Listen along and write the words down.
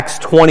Acts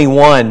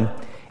 21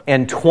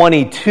 and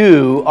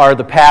 22 are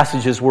the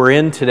passages we're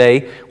in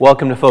today.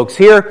 Welcome to folks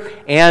here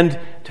and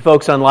to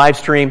folks on live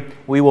stream.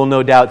 We will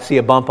no doubt see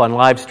a bump on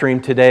live stream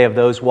today of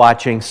those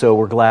watching, so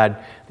we're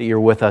glad that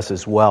you're with us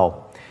as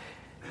well.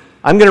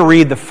 I'm going to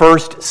read the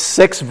first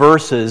 6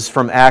 verses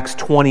from Acts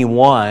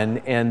 21,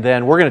 and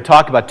then we're going to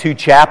talk about 2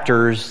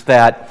 chapters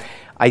that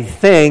I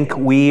think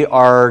we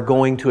are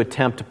going to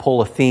attempt to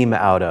pull a theme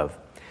out of.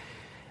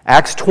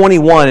 Acts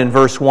 21 in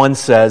verse 1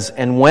 says,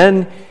 "And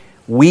when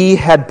we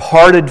had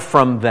parted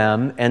from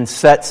them and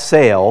set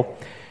sail,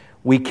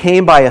 we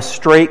came by a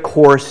straight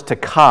course to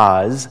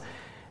Cos,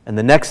 and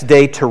the next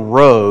day to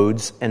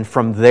Rhodes, and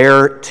from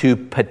there to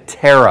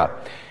Patara."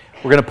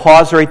 We're going to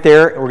pause right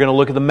there, and we're going to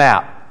look at the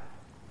map,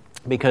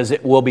 because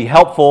it will be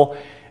helpful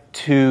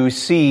to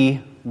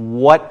see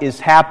what is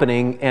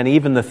happening and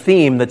even the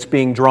theme that's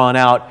being drawn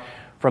out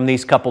from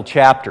these couple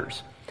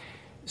chapters.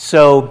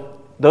 So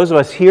those of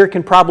us here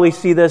can probably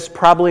see this,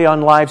 probably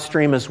on live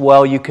stream as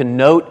well. You can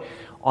note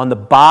on the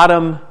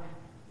bottom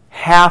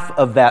half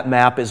of that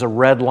map is a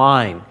red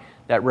line.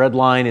 That red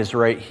line is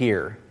right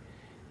here.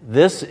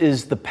 This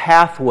is the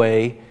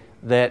pathway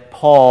that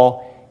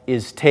Paul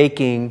is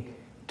taking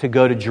to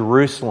go to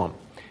Jerusalem.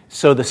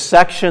 So the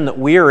section that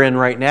we are in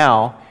right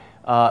now,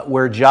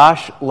 where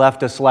Josh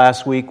left us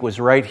last week, was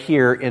right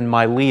here in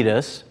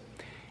Miletus.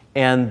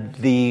 And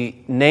the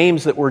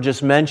names that were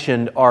just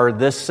mentioned are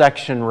this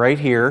section right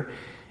here.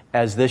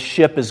 As this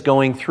ship is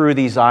going through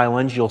these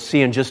islands, you'll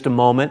see in just a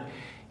moment,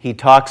 he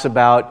talks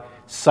about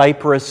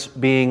Cyprus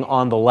being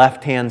on the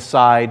left-hand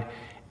side,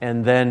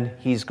 and then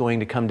he's going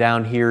to come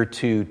down here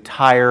to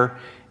Tyre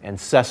and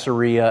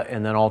Caesarea,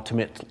 and then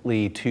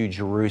ultimately to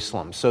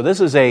Jerusalem. So this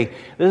is a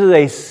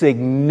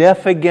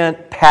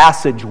significant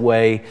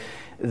passageway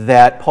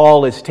that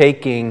Paul is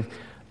taking.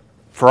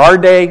 For our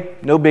day,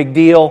 no big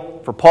deal.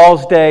 For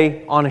Paul's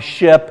day, on a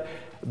ship,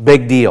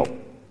 big deal.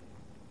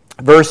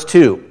 Verse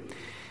 2,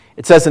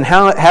 it says, "And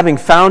having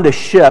found a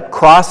ship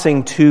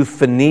crossing to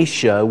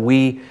Phoenicia,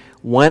 we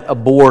went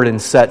aboard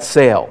and set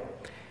sail.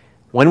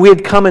 When we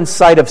had come in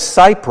sight of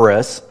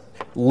Cyprus,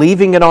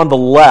 leaving it on the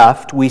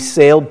left, we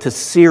sailed to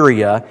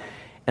Syria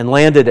and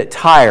landed at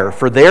Tyre,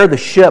 for there the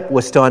ship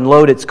was to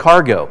unload its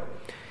cargo.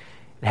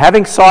 And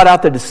having sought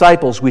out the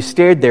disciples, we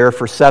stayed there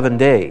for 7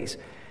 days.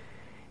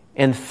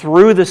 And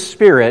through the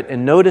Spirit,"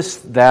 and notice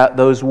that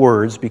those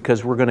words,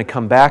 because we're going to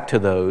come back to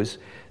those,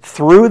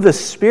 through the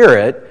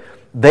Spirit,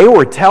 they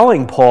were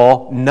telling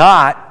Paul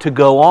not to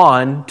go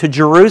on to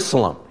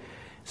Jerusalem.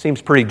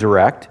 Seems pretty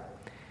direct.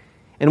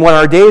 "And when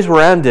our days were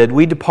ended,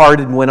 we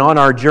departed and went on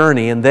our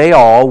journey, and they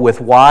all,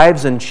 with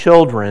wives and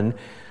children,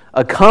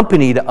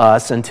 accompanied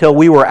us until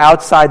we were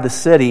outside the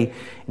city.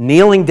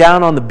 Kneeling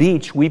down on the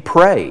beach, we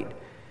prayed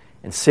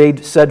and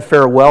said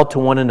farewell to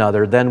one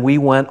another. Then we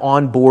went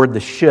on board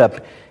the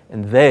ship,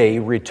 and they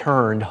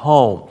returned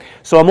home."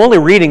 So I'm only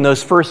reading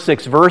those first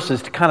 6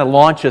 verses to kind of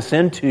launch us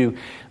into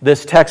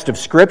this text of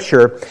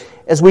Scripture.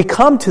 As we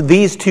come to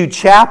these 2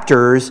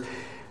 chapters,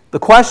 the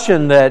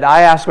question that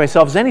I ask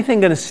myself, is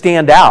anything going to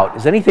stand out?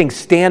 Does anything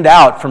stand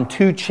out from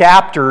 2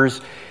 chapters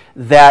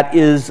that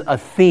is a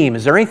theme?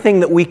 Is there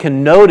anything that we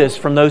can notice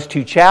from those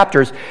 2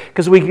 chapters?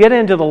 Because we get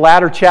into the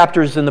latter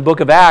chapters in the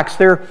book of Acts,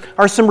 there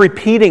are some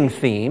repeating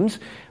themes.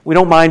 We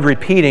don't mind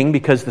repeating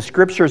because the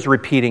Scripture is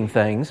repeating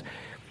things.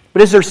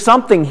 But is there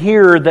something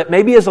here that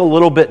maybe is a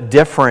little bit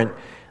different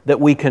that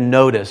we can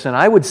notice? And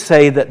I would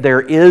say that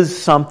there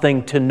is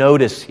something to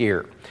notice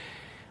here.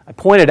 I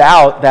pointed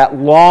out that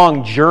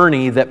long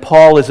journey that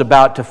Paul is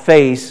about to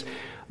face,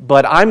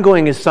 but I'm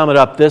going to sum it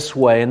up this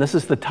way, and this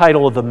is the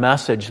title of the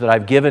message that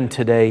I've given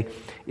today,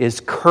 is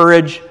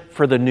Courage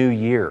for the New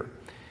Year.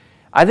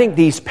 I think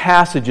these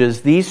passages,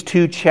 these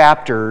 2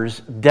 chapters,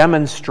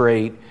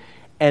 demonstrate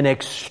an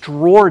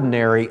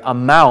extraordinary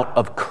amount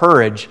of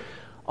courage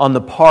on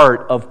the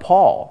part of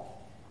Paul.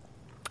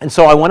 And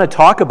so I want to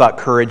talk about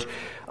courage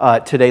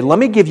today. Let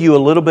me give you a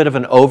little bit of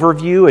an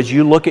overview as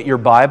you look at your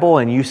Bible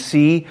and you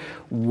see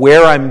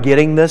where I'm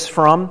getting this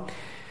from.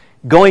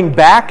 Going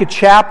back a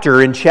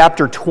chapter, in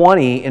chapter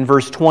 20, in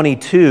verse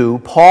 22,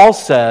 Paul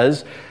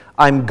says,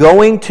 "I'm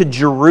going to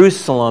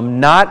Jerusalem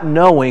not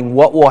knowing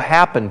what will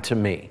happen to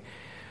me."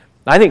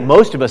 I think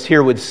most of us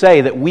here would say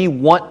that we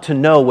want to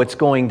know what's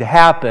going to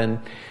happen.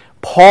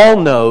 Paul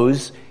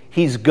knows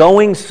he's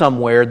going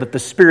somewhere that the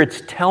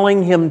Spirit's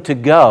telling him to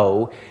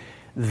go.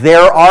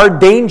 There are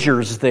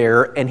dangers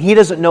there, and he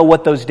doesn't know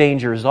what those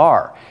dangers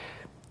are.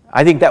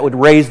 I think that would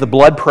raise the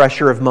blood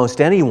pressure of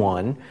most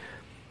anyone.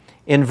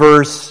 In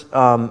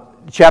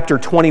chapter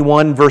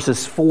 21,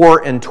 verses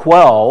 4 and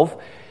 12,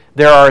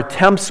 there are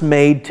attempts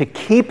made to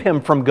keep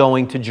him from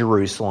going to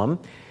Jerusalem.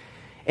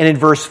 And in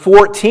verse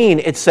 14,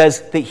 it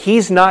says that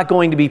he's not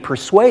going to be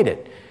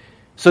persuaded.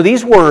 So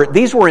these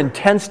were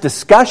intense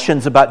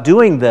discussions about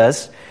doing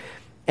this,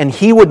 and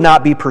he would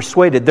not be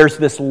persuaded. There's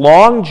this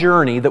long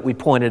journey that we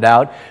pointed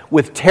out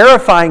with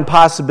terrifying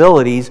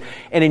possibilities,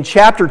 and in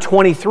chapter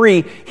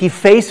 23, he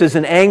faces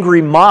an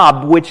angry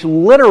mob which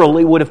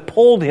literally would have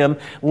pulled him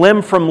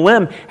limb from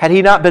limb had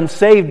he not been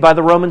saved by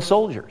the Roman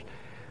soldiers.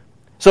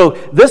 So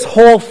this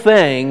whole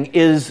thing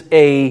is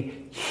a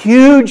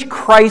huge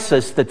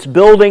crisis that's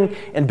building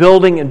and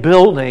building and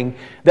building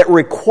that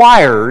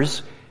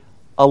requires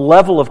a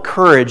level of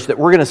courage that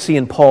we're going to see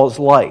in Paul's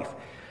life.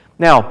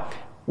 Now,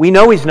 we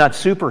know he's not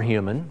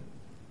superhuman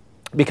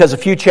because a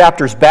few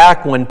chapters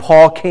back when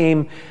Paul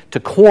came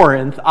to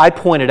Corinth, I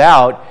pointed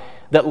out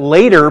that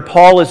later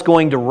Paul is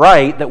going to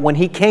write that when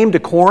he came to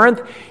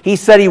Corinth, he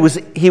said he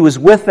was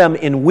with them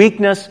in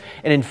weakness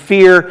and in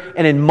fear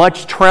and in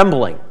much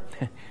trembling.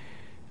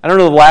 I don't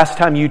know the last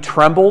time you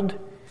trembled.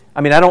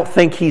 I mean, I don't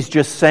think he's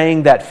just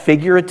saying that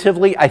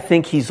figuratively. I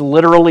think he's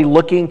literally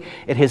looking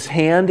at his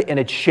hand and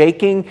it's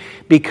shaking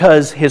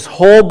because his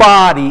whole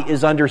body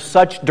is under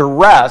such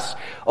duress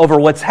over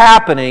what's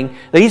happening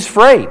that he's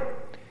afraid.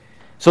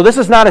 So this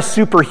is not a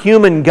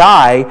superhuman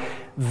guy.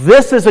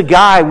 This is a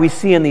guy we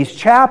see in these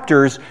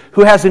chapters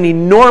who has an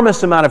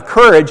enormous amount of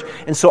courage.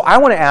 And so I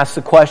want to ask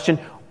the question,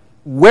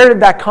 where did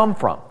that come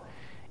from?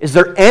 Is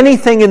there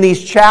anything in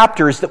these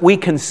chapters that we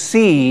can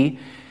see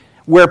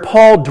where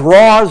Paul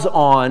draws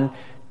on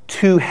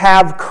to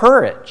have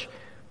courage?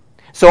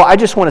 So I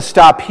just want to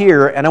stop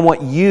here, and I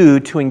want you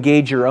to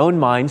engage your own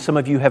mind. Some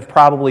of you have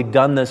probably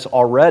done this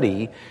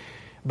already.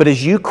 But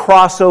as you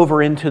cross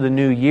over into the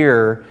new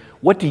year,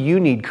 what do you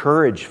need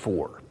courage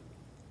for?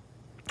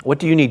 What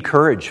do you need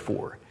courage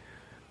for?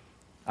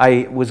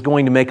 I was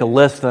going to make a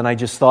list, and I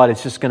just thought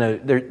it's just going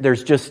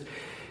to...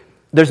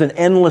 There's an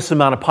endless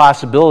amount of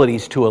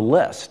possibilities to a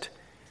list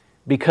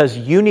because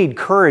you need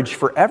courage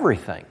for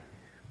everything.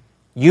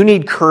 You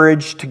need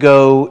courage to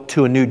go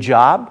to a new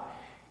job.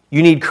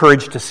 You need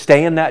courage to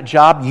stay in that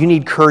job. You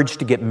need courage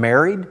to get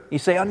married. You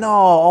say, oh no,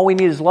 all we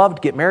need is love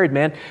to get married,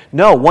 man.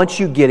 No,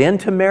 once you get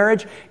into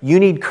marriage, you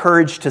need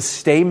courage to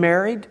stay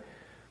married.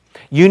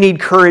 You need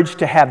courage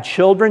to have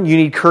children. You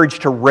need courage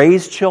to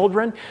raise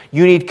children.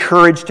 You need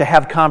courage to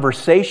have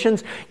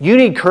conversations. You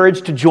need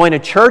courage to join a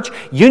church.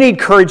 You need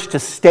courage to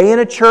stay in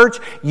a church.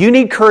 You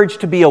need courage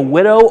to be a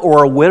widow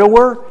or a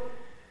widower.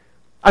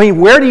 I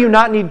mean, where do you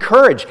not need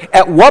courage?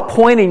 At what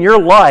point in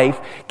your life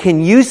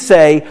can you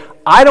say,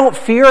 I don't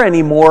fear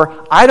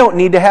anymore, I don't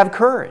need to have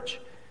courage?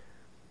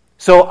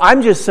 So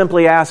I'm just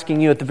simply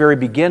asking you at the very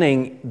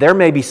beginning, there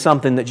may be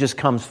something that just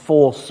comes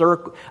full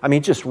circle. I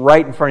mean, just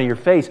right in front of your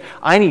face.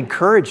 I need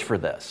courage for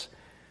this.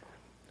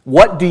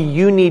 What do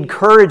you need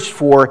courage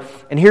for?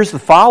 And here's the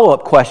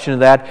follow-up question to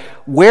that.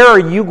 Where are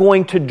you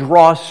going to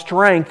draw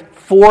strength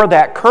for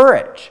that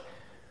courage?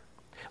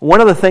 One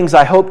of the things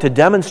I hope to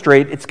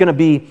demonstrate, it's going to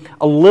be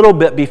a little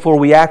bit before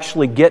we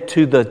actually get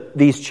to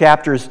these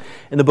chapters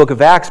in the book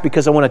of Acts,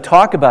 because I want to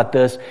talk about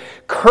this.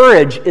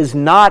 Courage is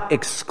not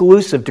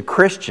exclusive to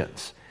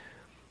Christians.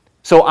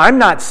 So I'm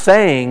not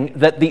saying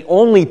that the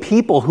only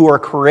people who are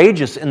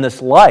courageous in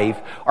this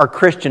life are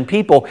Christian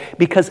people,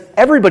 because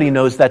everybody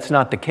knows that's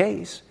not the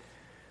case.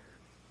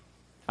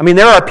 I mean,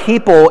 there are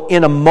people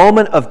in a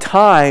moment of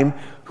time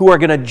who are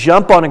going to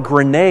jump on a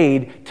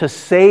grenade to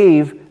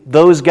save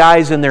those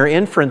guys in their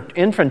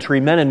infantry,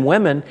 men and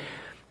women,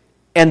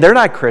 and they're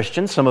not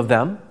Christians, some of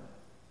them.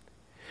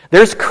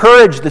 There's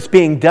courage that's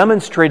being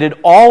demonstrated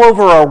all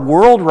over our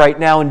world right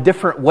now in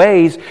different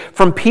ways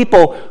from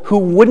people who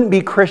wouldn't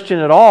be Christian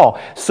at all.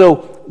 So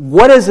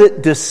what is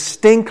it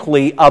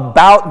distinctly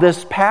about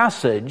this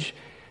passage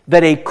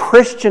that a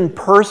Christian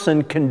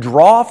person can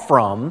draw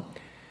from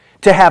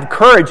to have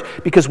courage?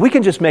 Because we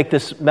can just make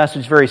this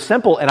message very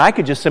simple, and I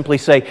could just simply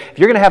say, if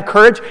you're going to have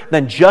courage,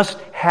 then just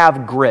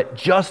have grit,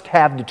 just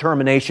have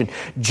determination,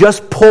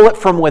 just pull it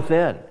from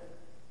within.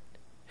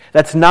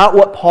 That's not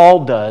what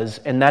Paul does,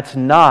 and that's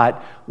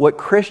not what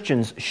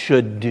Christians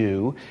should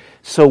do.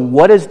 So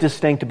what is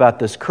distinct about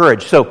this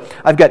courage? So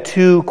I've got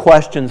two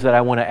questions that I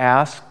want to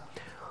ask.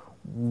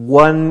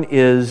 One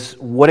is,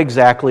 what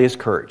exactly is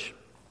courage?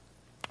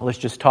 Let's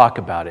just talk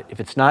about it. If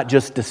it's not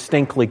just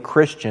distinctly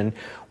Christian,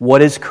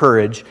 what is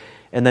courage?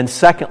 And then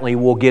secondly,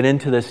 we'll get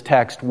into this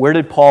text. Where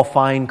did Paul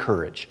find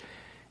courage?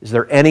 Is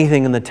there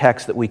anything in the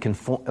text that we can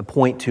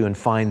point to and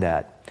find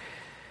that?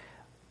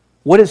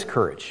 What is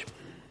courage?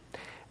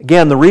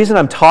 Again, the reason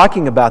I'm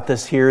talking about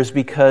this here is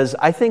because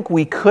I think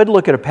we could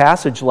look at a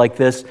passage like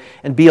this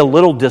and be a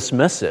little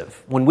dismissive.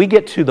 When we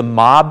get to the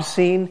mob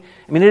scene,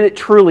 I mean, it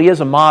truly is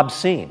a mob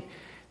scene.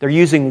 They're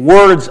using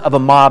words of a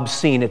mob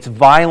scene. It's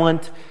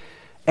violent,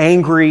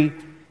 angry.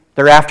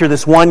 They're after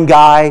this one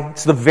guy.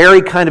 It's the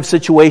very kind of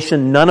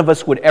situation none of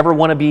us would ever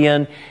want to be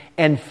in,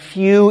 and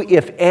few,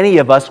 if any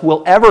of us,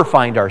 will ever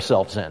find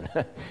ourselves in.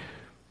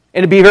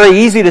 And it'd be very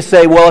easy to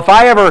say, well, if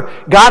I ever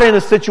got in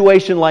a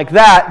situation like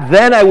that,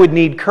 then I would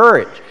need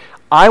courage.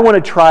 I want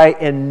to try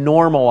and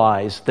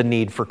normalize the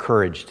need for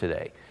courage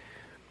today.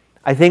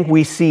 I think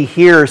we see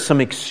here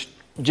some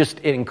just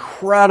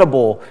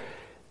incredible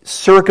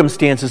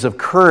circumstances of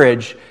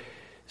courage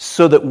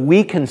so that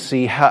we can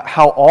see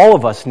how all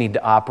of us need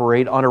to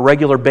operate on a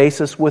regular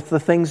basis with the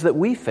things that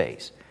we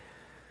face.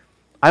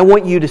 I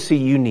want you to see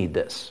you need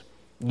this.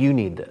 You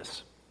need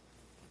this.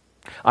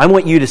 I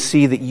want you to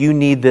see that you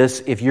need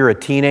this if you're a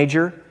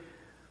teenager,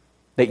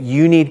 that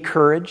you need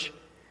courage.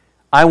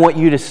 I want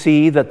you to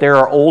see that there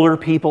are older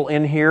people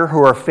in here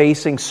who are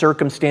facing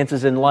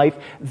circumstances in life.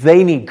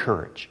 They need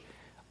courage.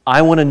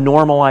 I want to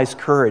normalize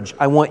courage.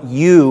 I want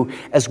you,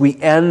 as we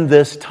end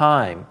this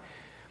time,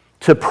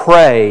 to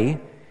pray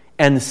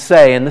and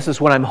say, and this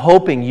is what I'm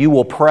hoping you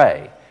will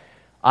pray.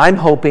 I'm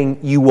hoping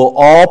you will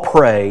all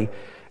pray,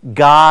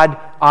 God,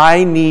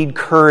 I need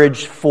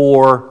courage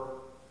for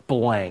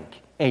blank.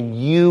 And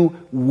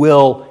you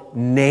will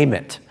name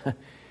it.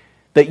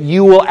 That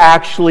you will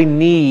actually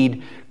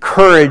need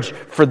courage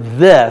for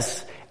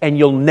this, and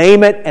you'll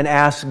name it and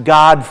ask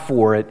God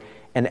for it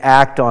and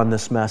act on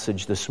this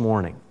message this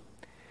morning.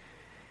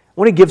 I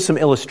want to give some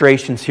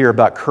illustrations here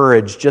about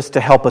courage just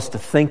to help us to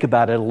think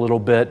about it a little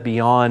bit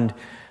beyond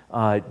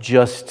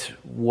just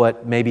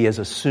what maybe is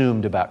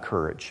assumed about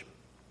courage.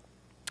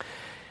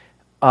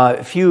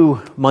 A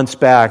few months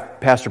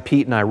back, Pastor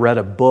Pete and I read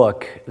a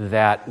book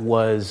that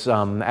was,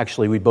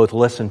 actually we both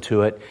listened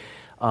to it,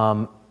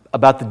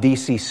 about the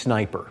DC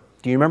Sniper.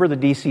 Do you remember the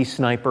DC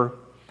Sniper?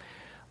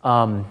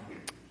 The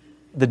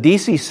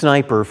DC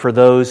Sniper, for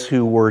those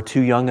who were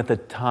too young at the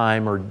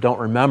time or don't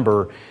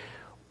remember,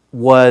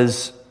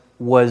 was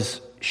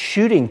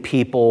shooting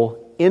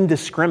people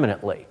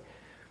indiscriminately.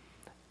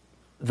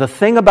 The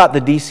thing about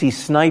the DC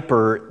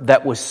Sniper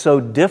that was so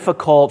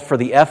difficult for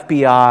the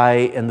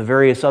FBI and the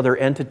various other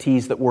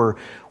entities that were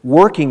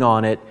working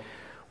on it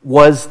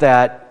was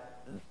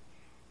that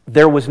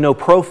there was no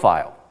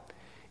profile.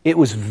 It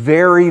was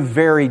very,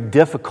 very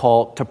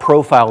difficult to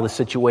profile the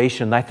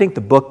situation. I think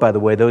the book, by the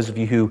way, those of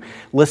you who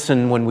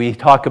listen when we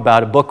talk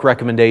about a book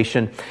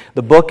recommendation,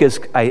 the book is,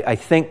 I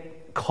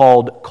think,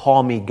 called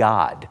Call Me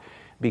God,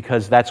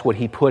 because that's what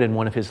he put in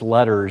one of his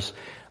letters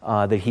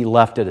that he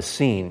left at a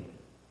scene.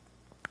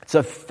 It's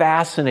a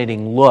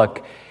fascinating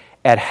look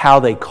at how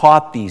they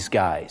caught these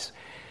guys.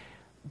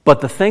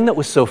 But the thing that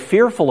was so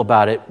fearful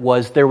about it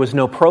was there was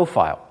no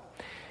profile.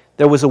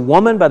 There was a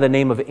woman by the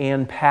name of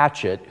Ann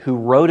Patchett who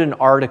wrote an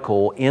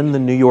article in the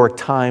New York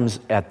Times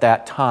at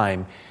that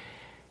time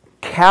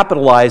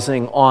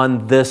capitalizing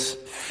on this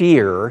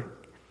fear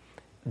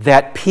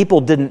that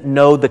people didn't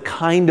know the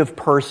kind of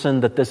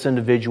person that this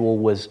individual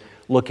was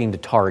looking to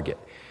target.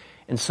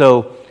 And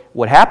so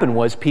what happened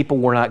was people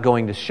were not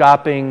going to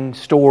shopping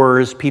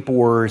stores, people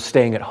were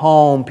staying at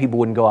home, people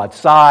wouldn't go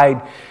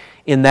outside.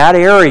 In that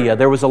area,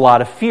 there was a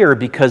lot of fear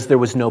because there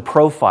was no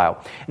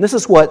profile. And this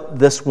is what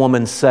this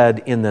woman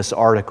said in this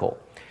article.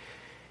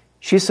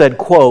 She said,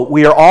 quote,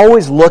 "We are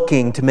always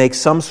looking to make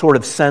some sort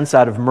of sense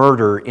out of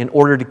murder in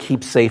order to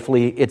keep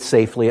it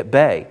safely at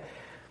bay.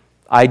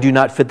 I do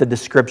not fit the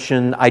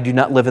description. I do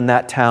not live in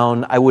that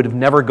town. I would have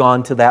never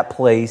gone to that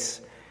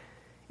place.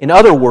 In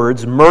other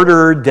words,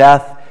 murder,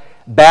 death,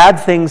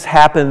 bad things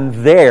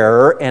happen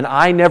there, and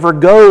I never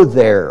go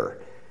there.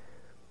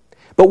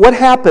 But what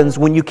happens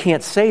when you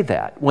can't say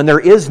that? When there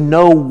is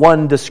no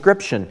one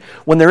description?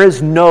 When there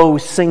is no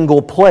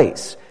single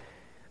place?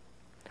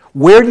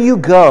 Where do you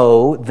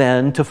go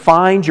then to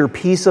find your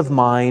peace of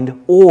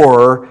mind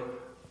or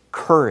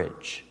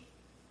courage?"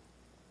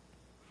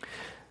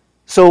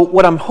 So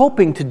what I'm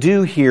hoping to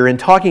do here in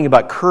talking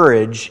about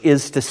courage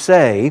is to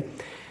say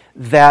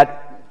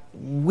that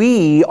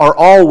we are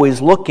always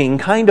looking,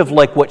 kind of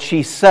like what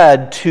she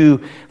said,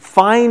 to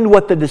find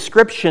what the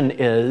description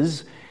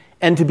is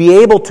and to be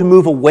able to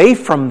move away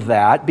from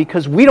that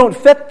because we don't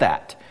fit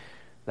that.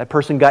 That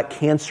person got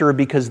cancer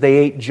because they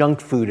ate junk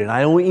food, and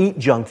I don't eat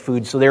junk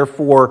food, so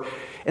therefore...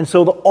 And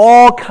so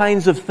all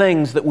kinds of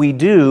things that we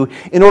do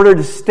in order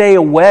to stay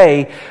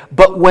away,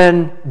 but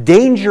when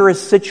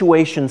dangerous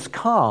situations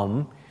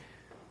come,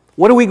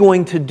 what are we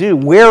going to do?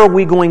 Where are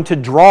we going to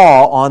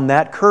draw on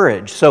that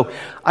courage? So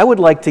I would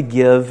like to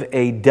give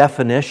a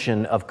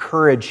definition of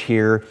courage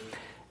here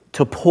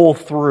to pull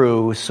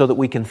through so that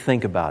we can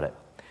think about it.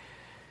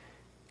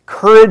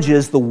 Courage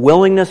is the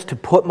willingness to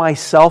put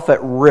myself at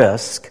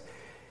risk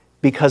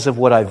because of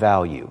what I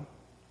value.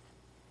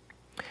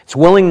 It's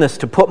willingness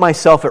to put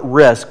myself at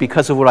risk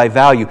because of what I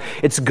value.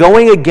 It's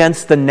going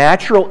against the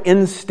natural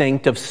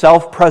instinct of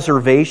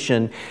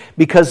self-preservation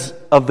because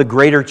of the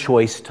greater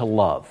choice to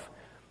love.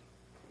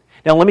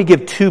 Now, let me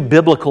give two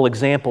biblical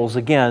examples.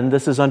 Again,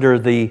 this is under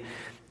the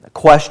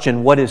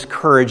question, what is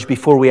courage,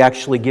 before we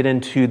actually get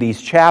into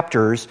these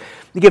chapters.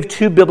 We give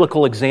two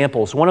biblical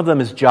examples. One of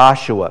them is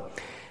Joshua.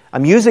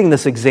 I'm using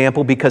this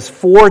example because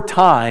 4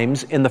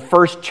 times in the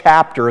first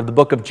chapter of the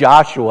book of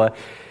Joshua,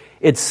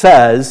 it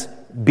says,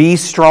 be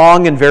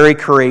strong and very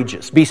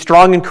courageous. Be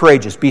strong and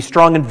courageous. Be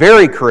strong and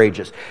very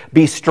courageous.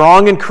 Be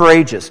strong and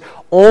courageous.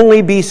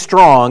 Only be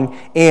strong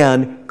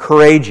and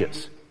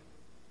courageous.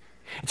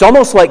 It's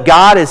almost like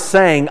God is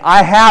saying,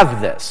 I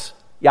have this.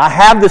 I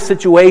have this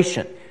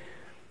situation.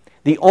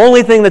 The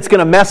only thing that's going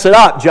to mess it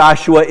up,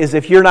 Joshua, is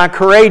if you're not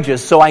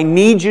courageous. So I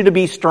need you to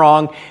be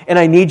strong and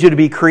I need you to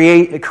be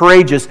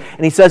courageous.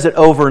 And he says it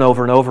over and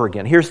over and over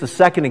again. Here's the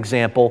second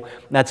example,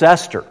 and that's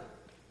Esther.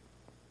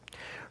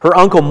 Her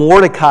uncle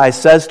Mordecai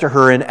says to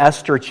her in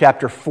Esther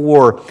chapter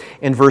 4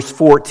 in verse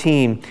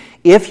 14,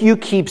 "If you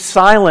keep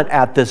silent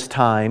at this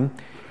time,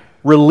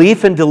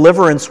 relief and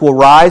deliverance will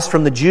rise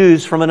from the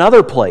Jews from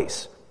another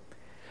place.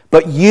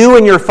 But you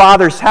and your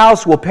Father's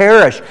house will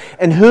perish.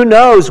 And who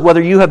knows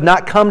whether you have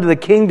not come to the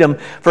kingdom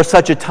for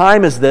such a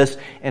time as this?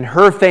 And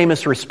her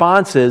famous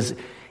response is,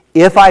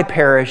 if I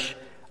perish,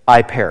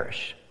 I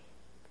perish.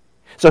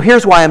 So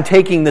here's why I'm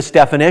taking this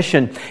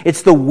definition.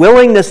 It's the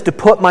willingness to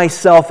put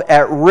myself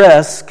at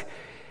risk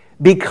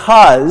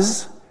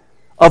because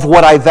of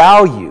what I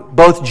value.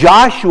 Both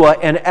Joshua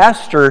and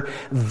Esther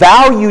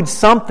valued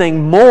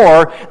something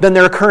more than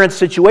their current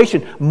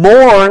situation,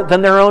 more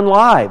than their own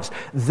lives.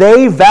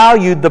 They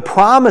valued the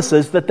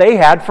promises that they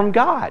had from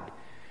God.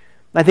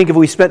 I think if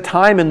we spent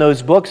time in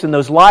those books and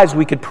those lives,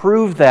 we could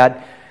prove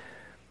that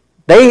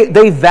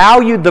they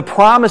valued the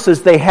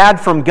promises they had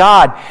from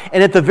God.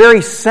 And at the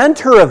very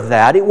center of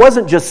that, it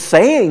wasn't just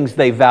sayings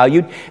they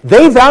valued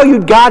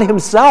God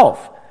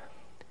Himself.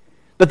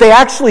 But they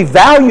actually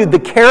valued the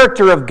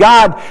character of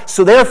God,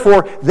 so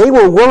therefore they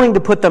were willing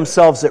to put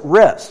themselves at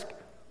risk.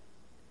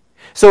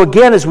 So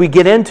again, as we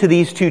get into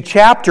these two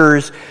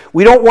chapters,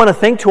 we don't want to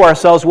think to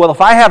ourselves, well, if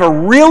I have a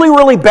really,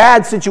 really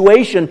bad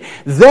situation,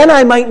 then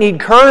I might need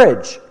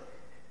courage.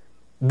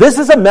 This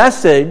is a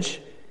message,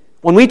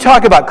 when we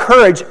talk about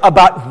courage,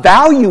 about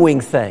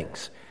valuing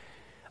things,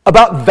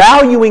 about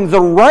valuing the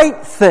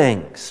right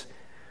things.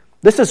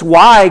 This is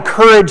why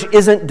courage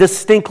isn't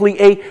distinctly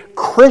a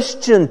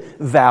Christian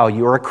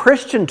value or a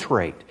Christian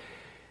trait.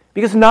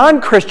 Because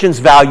non-Christians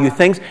value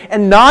things,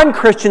 and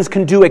non-Christians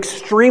can do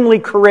extremely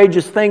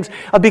courageous things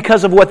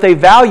because of what they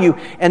value,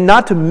 and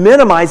not to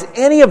minimize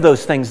any of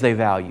those things they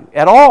value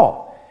at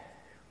all.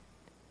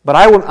 But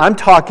I'm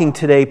talking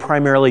today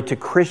primarily to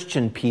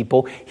Christian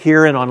people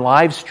here and on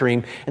live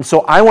stream, and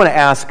so I want to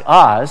ask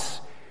us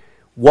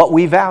what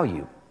we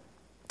value.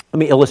 Let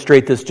me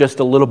illustrate this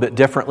just a little bit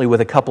differently with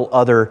a couple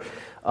other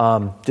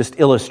just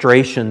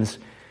illustrations.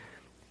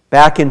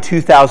 Back in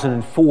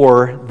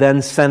 2004,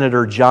 then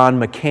Senator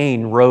John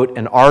McCain wrote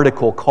an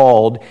article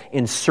called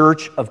In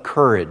Search of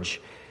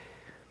Courage.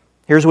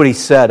 Here's what he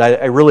said.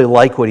 I really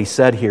like what he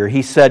said here.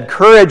 He said,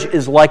 "Courage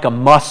is like a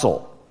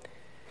muscle.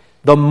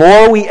 The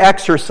more we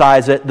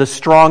exercise it, the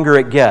stronger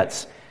it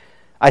gets.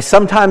 I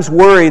sometimes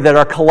worry that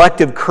our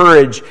collective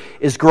courage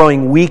is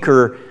growing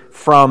weaker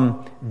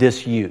from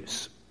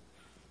disuse."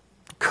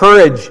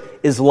 Courage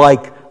is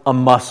like a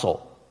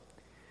muscle.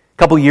 A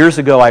couple years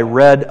ago, I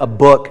read a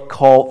book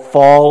called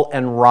Fall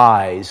and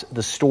Rise,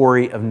 the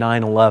story of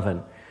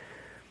 9/11.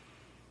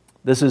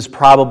 This is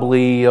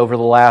probably, over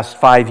the last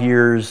 5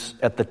 years,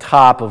 at the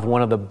top of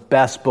one of the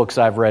best books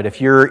I've read.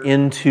 If you're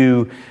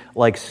into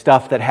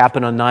stuff that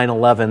happened on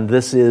 9/11,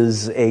 this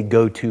is a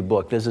go-to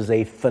book. This is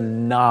a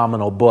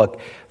phenomenal book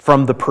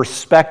from the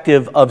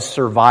perspective of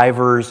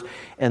survivors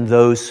and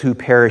those who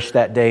perished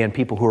that day and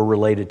people who are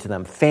related to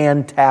them.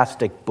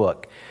 Fantastic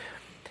book.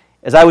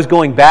 As I was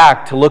going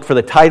back to look for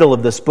the title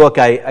of this book,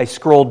 I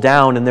scrolled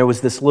down and there was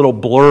this little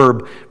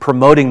blurb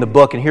promoting the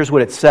book, and here's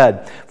what it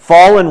said.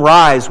 "Fall and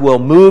Rise will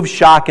move,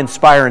 shock,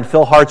 inspire, and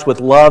fill hearts with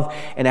love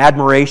and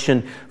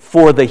admiration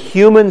for the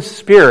human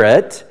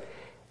spirit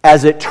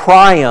as it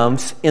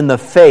triumphs in the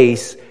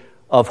face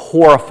of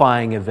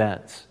horrifying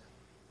events."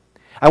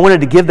 I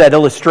wanted to give that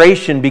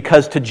illustration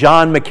because, to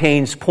John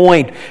McCain's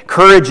point,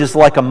 courage is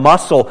like a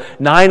muscle.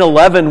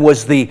 9/11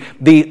 was the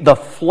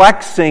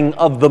flexing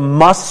of the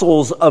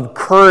muscles of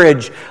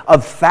courage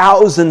of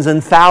thousands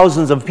and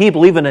thousands of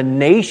people, even a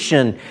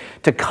nation,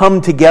 to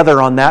come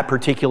together on that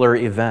particular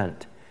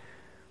event.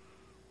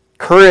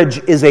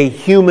 Courage is a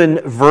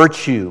human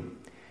virtue.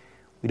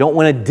 We don't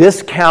want to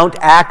discount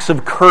acts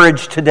of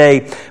courage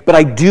today, but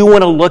I do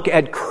want to look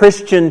at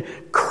Christian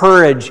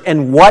courage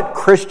and what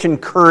Christian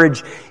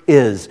courage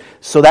is.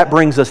 So that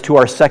brings us to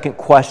our second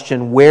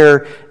question: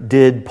 where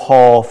did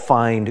Paul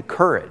find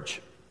courage?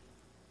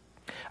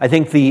 I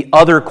think the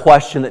other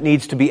question that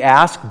needs to be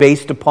asked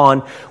based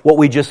upon what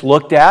we just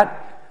looked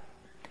at,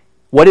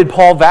 what did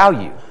Paul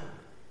value?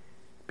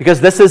 Because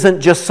this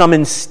isn't just some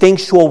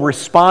instinctual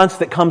response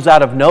that comes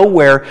out of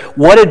nowhere.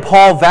 What did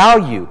Paul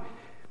value?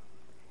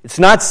 It's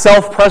not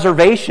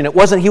self-preservation. It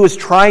wasn't he was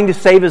trying to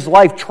save his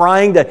life,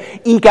 trying to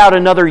eke out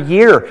another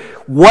year.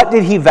 What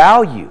did he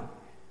value?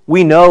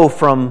 We know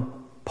from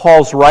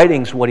Paul's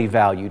writings what he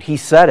valued. He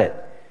said it.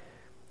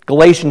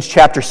 Galatians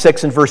chapter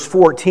 6 and verse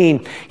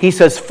 14, he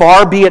says,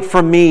 "Far be it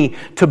from me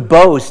to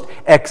boast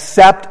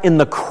except in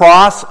the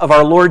cross of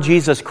our Lord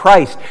Jesus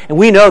Christ." And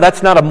we know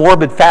that's not a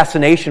morbid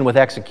fascination with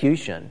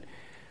execution.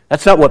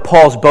 That's not what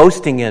Paul's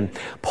boasting in.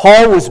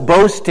 Paul was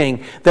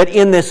boasting that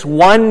in this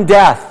one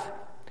death,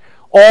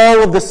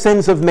 all of the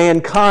sins of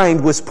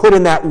mankind was put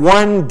in that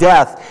one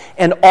death,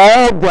 and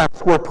all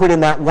deaths were put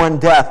in that one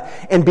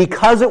death. And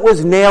because it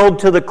was nailed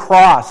to the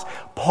cross,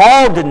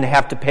 Paul didn't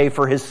have to pay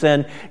for his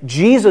sin.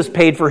 Jesus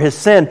paid for his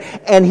sin,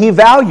 and he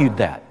valued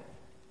that.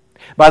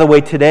 By the way,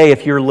 today,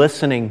 if you're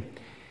listening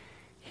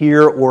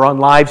here or on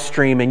live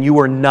stream and you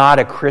are not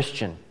a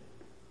Christian,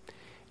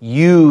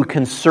 you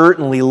can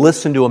certainly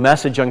listen to a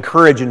message on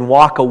courage and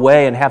walk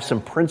away and have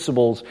some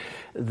principles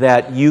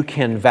that you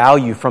can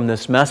value from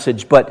this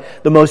message. But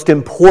the most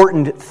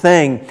important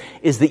thing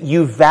is that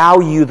you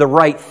value the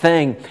right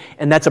thing,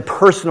 and that's a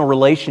personal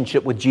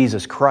relationship with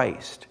Jesus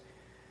Christ.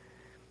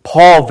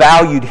 Paul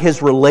valued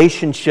his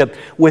relationship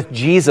with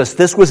Jesus.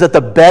 This was at the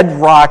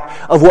bedrock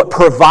of what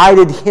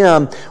provided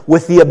him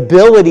with the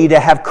ability to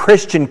have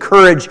Christian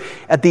courage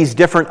at these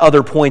different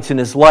other points in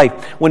his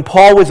life. When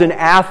Paul was in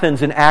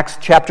Athens in Acts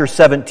chapter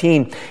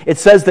 17, it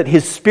says that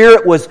his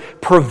spirit was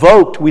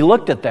provoked. We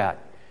looked at that.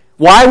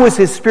 Why was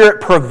his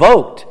spirit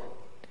provoked?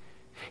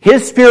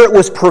 His spirit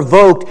was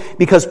provoked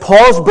because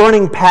Paul's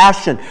burning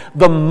passion,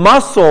 the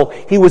muscle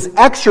he was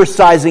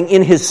exercising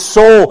in his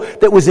soul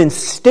that was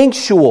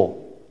instinctual.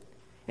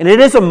 And it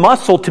is a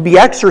muscle to be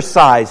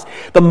exercised.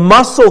 The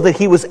muscle that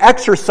he was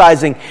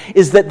exercising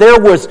is that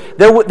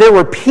there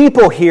were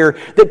people here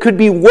that could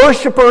be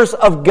worshipers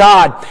of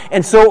God.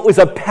 And so it was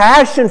a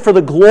passion for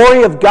the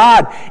glory of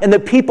God and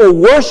that people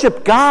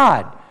worship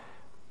God.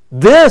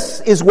 This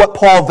is what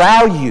Paul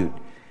valued.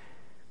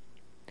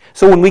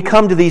 So when we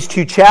come to these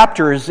two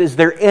chapters, is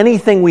there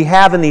anything we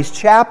have in these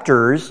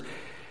chapters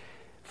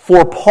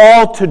for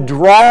Paul to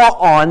draw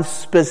on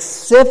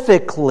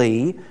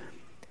specifically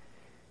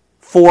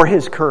for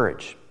his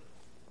courage?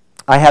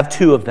 I have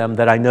two of them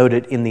that I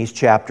noted in these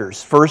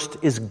chapters. First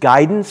is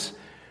guidance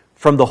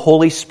from the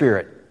Holy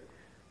Spirit.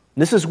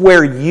 This is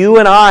where you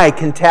and I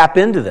can tap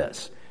into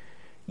this.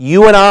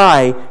 You and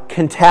I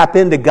can tap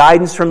into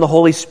guidance from the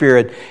Holy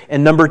Spirit.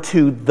 And number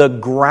two, the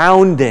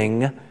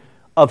grounding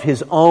of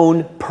his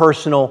own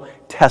personal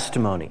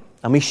testimony.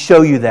 Let me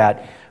show you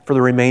that for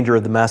the remainder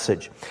of the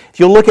message.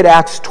 If you'll look at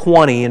Acts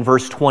 20 and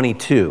verse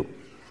 22.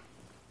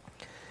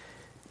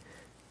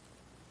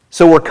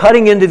 So we're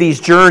cutting into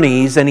these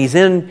journeys, and he's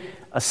in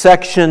a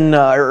section,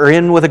 or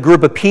in with a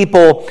group of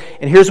people,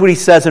 and here's what he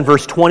says in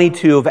verse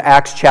 22 of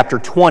Acts chapter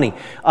 20.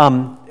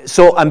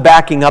 So I'm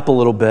backing up a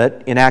little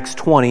bit in Acts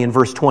 20 and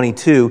verse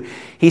 22.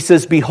 He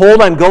says,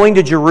 "Behold, I'm going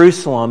to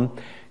Jerusalem,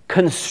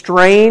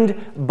 constrained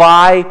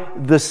by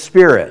the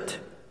Spirit,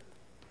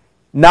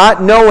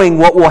 not knowing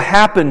what will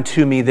happen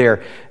to me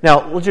there."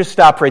 Now, we'll just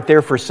stop right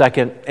there for a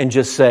second and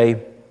just say,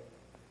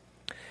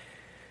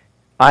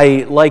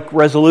 I like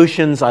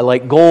resolutions, I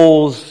like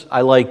goals,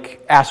 I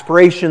like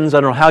aspirations.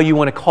 I don't know how you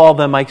want to call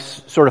them. I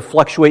sort of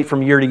fluctuate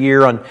from year to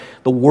year on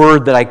the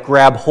word that I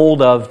grab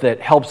hold of that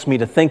helps me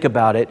to think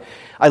about it.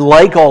 I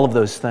like all of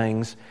those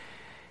things.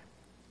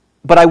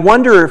 But I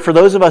wonder, for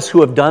those of us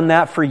who have done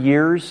that for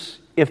years,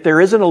 if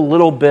there isn't a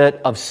little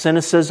bit of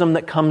cynicism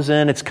that comes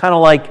in. It's kind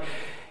of like,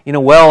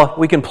 well,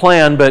 we can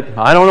plan, but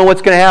I don't know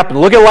what's going to happen.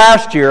 Look at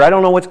last year. I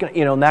don't know what's going to,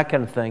 and that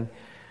kind of thing.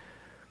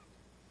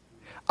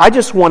 I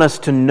just want us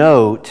to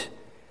note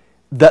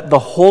that the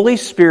Holy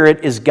Spirit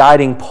is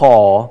guiding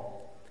Paul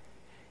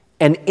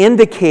and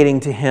indicating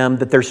to him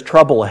that there's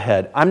trouble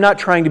ahead. I'm not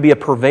trying to be a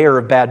purveyor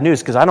of bad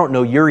news because I don't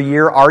know your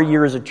year, our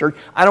year as a church.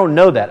 I don't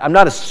know that. I'm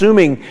not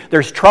assuming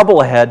there's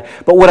trouble ahead.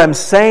 But what I'm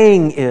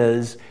saying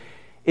is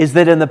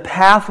that in the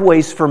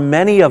pathways for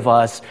many of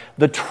us,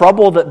 the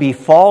trouble that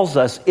befalls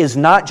us is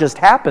not just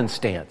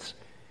happenstance.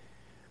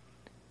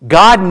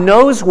 God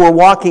knows we're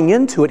walking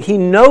into it. He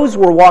knows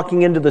we're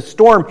walking into the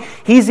storm.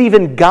 He's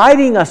even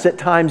guiding us at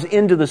times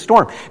into the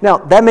storm. Now,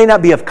 that may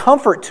not be of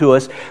comfort to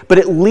us, but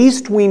at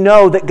least we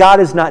know that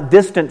God is not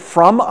distant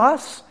from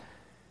us,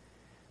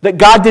 that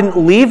God didn't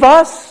leave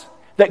us,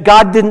 that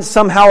God didn't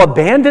somehow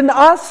abandon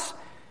us.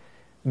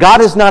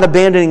 God is not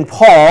abandoning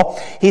Paul.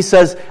 He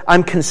says,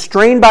 I'm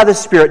constrained by the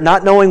Spirit,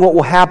 not knowing what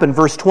will happen.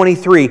 Verse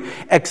 23,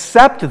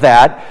 except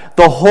that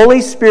the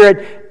Holy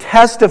Spirit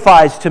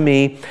testifies to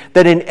me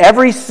that in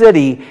every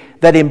city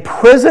that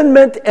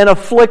imprisonment and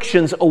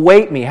afflictions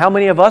await me. How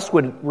many of us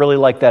would really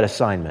like that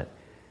assignment?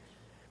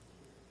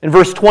 In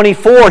verse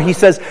 24, he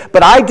says,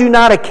 but I do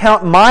not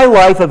account my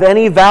life of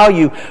any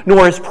value,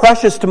 nor as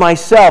precious to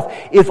myself,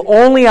 if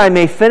only I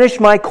may finish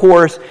my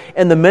course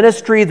in the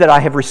ministry that I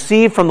have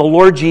received from the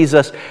Lord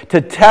Jesus to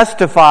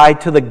testify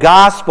to the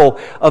gospel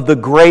of the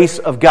grace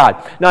of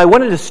God. Now, I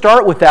wanted to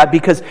start with that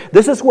because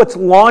this is what's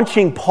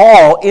launching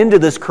Paul into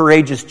this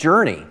courageous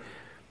journey.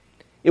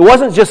 It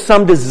wasn't just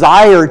some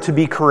desire to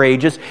be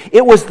courageous.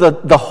 It was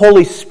the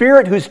Holy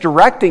Spirit who's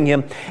directing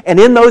him. And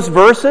in those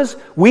verses,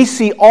 we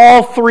see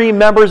all three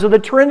members of the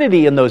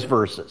Trinity in those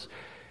verses.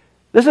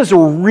 This is a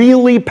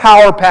really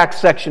power-packed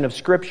section of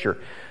Scripture.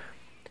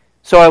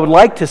 So I would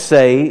like to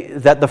say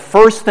that the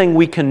first thing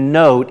we can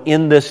note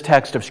in this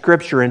text of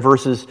Scripture, in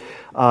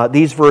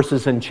these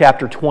verses in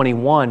chapter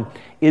 21,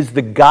 is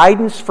the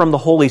guidance from the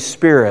Holy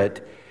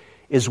Spirit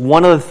is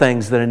one of the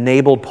things that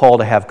enabled Paul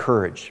to have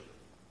courage.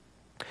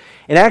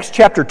 In Acts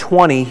chapter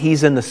 20,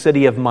 he's in the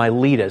city of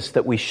Miletus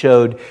that we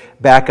showed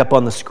back up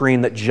on the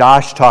screen that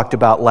Josh talked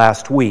about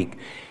last week.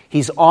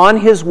 He's on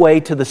his way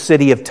to the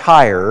city of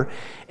Tyre,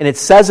 and it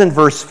says in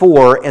verse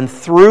 4, and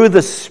through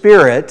the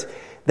Spirit,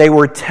 they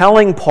were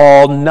telling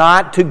Paul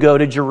not to go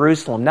to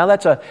Jerusalem. Now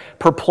that's a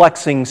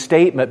perplexing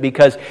statement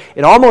because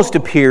it almost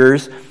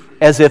appears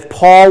as if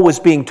Paul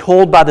was being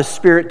told by the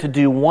Spirit to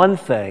do one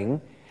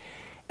thing,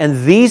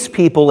 and these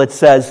people, it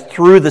says,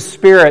 through the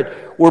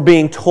Spirit, were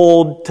being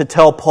told to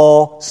tell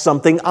Paul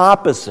something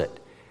opposite.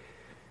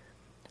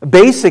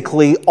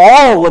 Basically,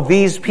 all of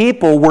these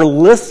people were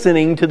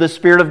listening to the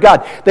Spirit of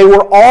God. They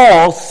were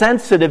all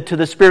sensitive to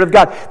the Spirit of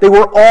God. They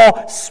were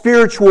all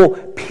spiritual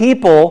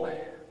people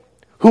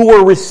who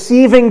were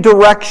receiving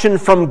direction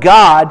from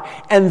God,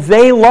 and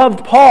they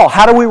loved Paul.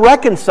 How do we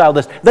reconcile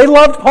this? They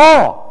loved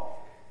Paul.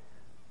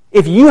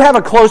 If you have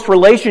a close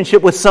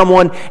relationship with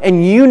someone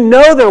and you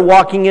know they're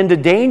walking into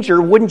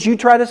danger, wouldn't you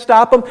try to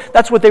stop them?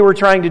 That's what they were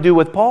trying to do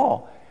with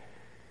Paul.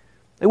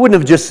 They wouldn't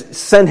have just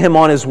sent him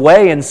on his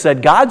way and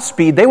said,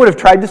 Godspeed. They would have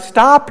tried to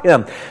stop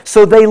him.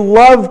 So they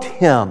loved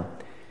him.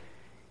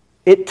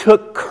 It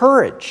took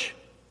courage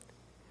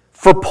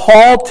for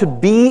Paul to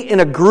be in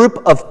a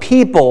group of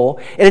people,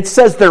 and it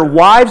says their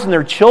wives and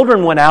their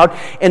children went out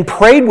and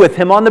prayed with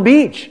him on the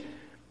beach.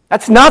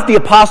 That's not the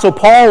Apostle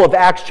Paul of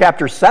Acts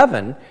chapter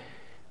 7.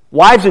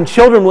 Wives and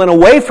children went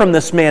away from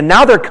this man.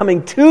 Now they're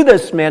coming to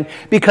this man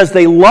because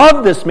they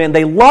love this man.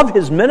 They love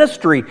his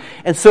ministry.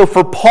 And so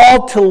for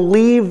Paul to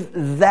leave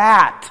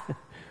that,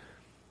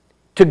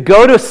 to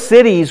go to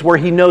cities where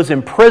he knows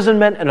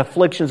imprisonment and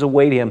afflictions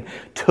await him,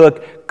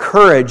 took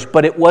courage.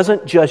 But it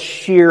wasn't just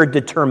sheer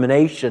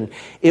determination.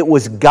 It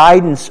was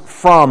guidance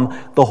from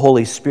the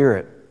Holy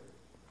Spirit.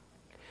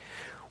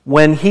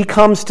 When he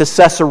comes to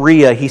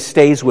Caesarea, he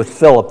stays with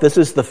Philip. This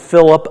is the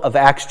Philip of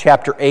Acts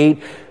chapter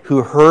 8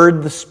 who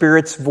heard the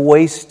Spirit's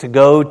voice to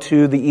go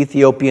to the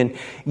Ethiopian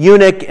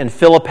eunuch. And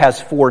Philip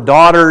has 4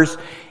 daughters,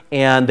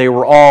 and they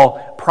were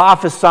all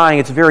prophesying.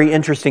 It's a very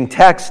interesting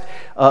text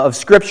of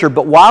Scripture.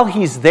 But while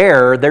he's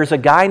there, there's a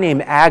guy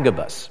named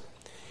Agabus.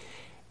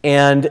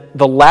 And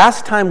the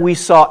last time we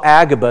saw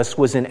Agabus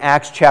was in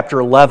Acts chapter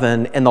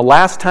 11. And the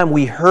last time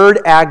we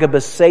heard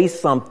Agabus say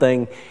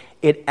something,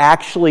 it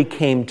actually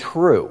came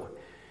true.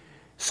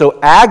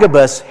 So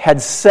Agabus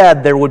had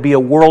said there would be a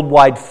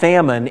worldwide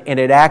famine, and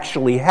it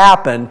actually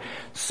happened.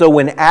 So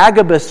when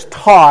Agabus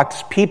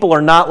talks, people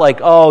are not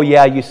like, oh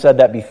yeah, you said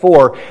that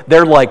before.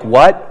 They're like,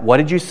 what? What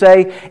did you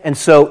say? And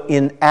so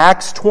in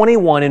Acts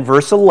 21 in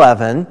verse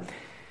 11,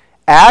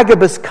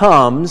 Agabus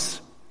comes,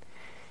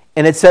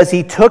 and it says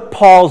he took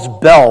Paul's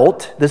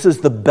belt. This is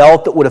the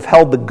belt that would have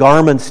held the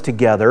garments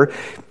together.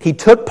 He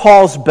took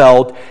Paul's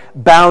belt,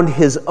 bound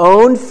his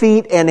own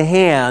feet and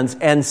hands,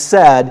 and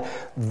said,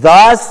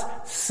 "Thus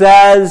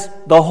says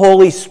the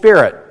Holy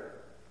Spirit."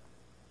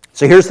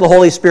 So here's the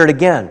Holy Spirit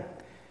again.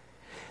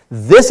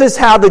 "This is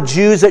how the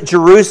Jews at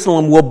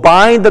Jerusalem will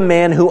bind the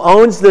man who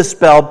owns this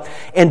belt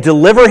and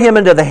deliver him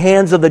into the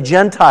hands of the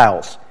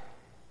Gentiles."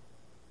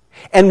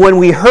 And when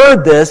we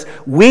heard this,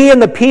 we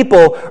and the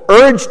people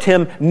urged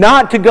him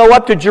not to go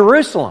up to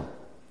Jerusalem.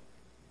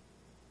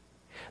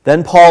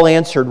 Then Paul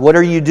answered, "What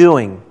are you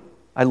doing?"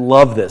 I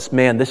love this.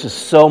 Man, this is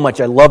so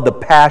much. I love the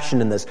passion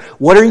in this.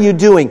 "What are you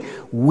doing?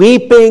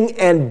 Weeping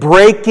and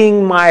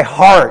breaking my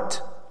heart.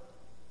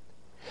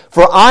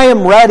 For I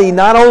am ready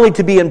not only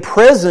to be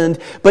imprisoned,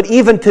 but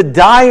even to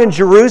die in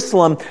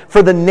Jerusalem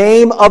for the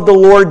name of the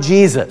Lord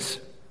Jesus."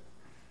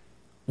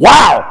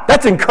 Wow,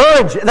 that's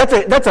encouraging.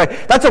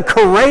 That's a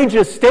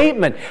courageous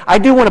statement. I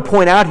do want to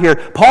point out here,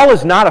 Paul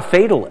is not a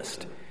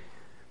fatalist.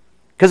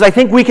 Because I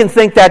think we can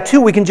think that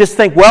too. We can just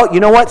think, well,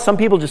 you know what? Some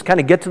people just kind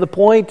of get to the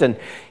point, and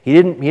he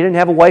didn't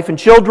have a wife and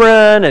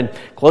children, and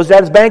closed out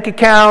his bank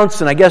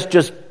accounts, and I guess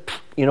just,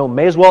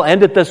 may as well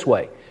end it this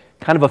way.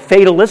 Kind of a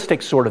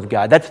fatalistic sort of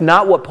guy. That's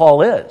not what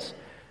Paul is.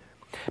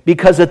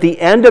 Because at the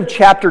end of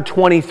chapter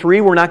 23,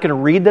 we're not going to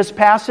read this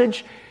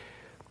passage,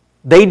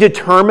 they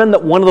determined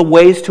that one of the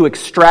ways to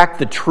extract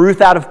the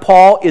truth out of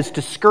Paul is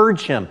to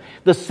scourge him.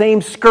 The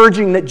same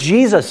scourging that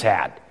Jesus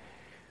had.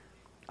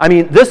 I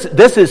mean, this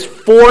is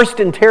forced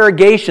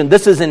interrogation.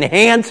 This is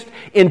enhanced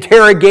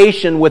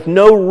interrogation with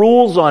no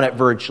rules on it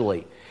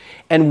virtually.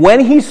 And when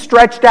he's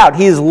stretched out,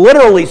 he's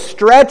literally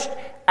stretched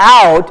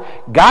out.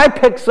 Guy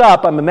picks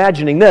up, I'm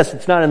imagining this,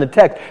 it's not in the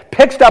text,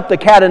 picks up the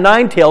cat o'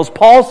 nine tails.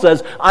 Paul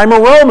says, "I'm a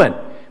Roman."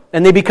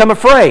 And they become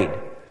afraid.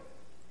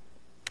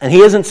 And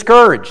he isn't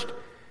scourged.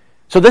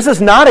 So this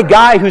is not a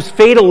guy who's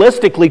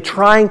fatalistically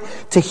trying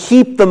to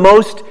heap the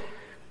most,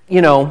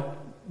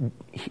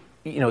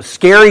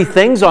 scary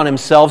things on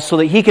himself so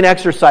that he can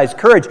exercise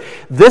courage.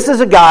 This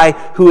is a guy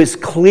who is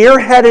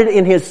clear-headed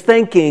in his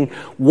thinking.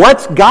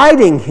 What's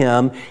guiding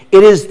him?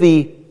 It is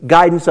the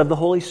guidance of the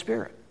Holy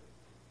Spirit.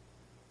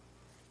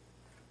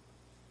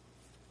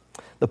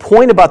 The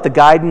point about the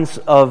guidance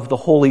of the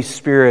Holy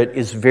Spirit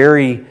is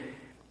very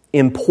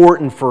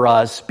important for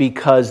us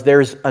because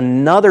there's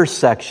another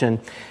section.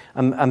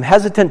 I'm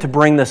hesitant to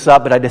bring this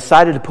up, but I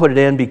decided to put it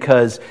in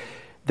because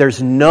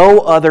there's no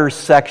other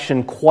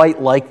section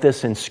quite like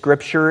this in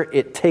Scripture.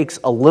 It takes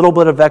a little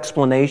bit of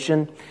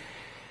explanation,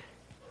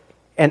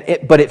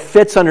 but it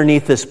fits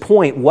underneath this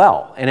point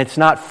well, and it's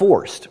not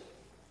forced.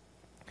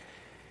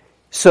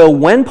 So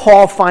when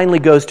Paul finally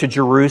goes to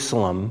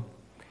Jerusalem,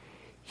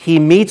 he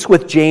meets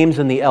with James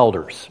and the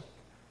elders.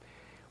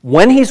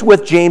 When he's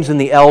with James and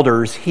the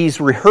elders,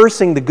 he's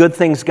rehearsing the good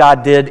things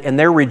God did, and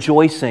they're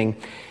rejoicing.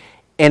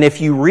 And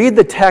if you read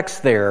the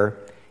text there,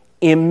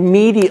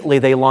 immediately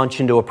they launch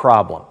into a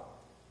problem.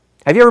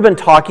 Have you ever been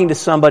talking to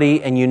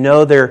somebody and you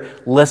know they're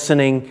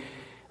listening,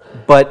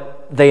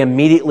 but they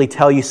immediately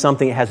tell you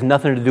something that has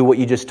nothing to do with what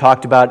you just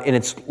talked about, and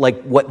it's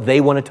like what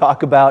they want to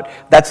talk about.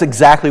 That's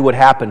exactly what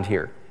happened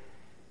here.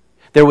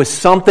 There was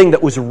something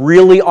that was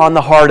really on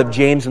the heart of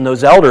James and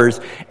those elders,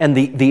 and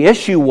the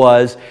issue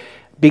was,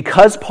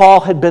 because Paul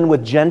had been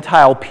with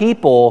Gentile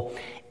people,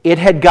 it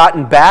had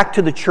gotten back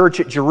to the church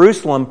at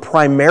Jerusalem,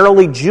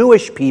 primarily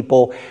Jewish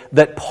people,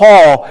 that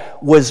Paul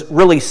was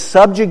really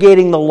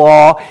subjugating the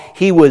law.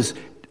 He was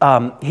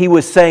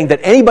saying that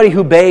anybody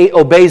who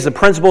obeys the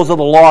principles of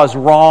the law is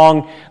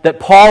wrong, that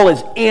Paul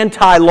is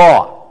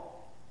anti-law.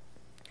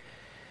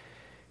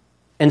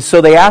 And so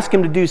they asked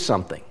him to do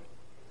something.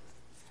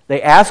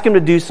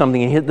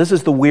 And this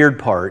is the weird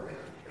part.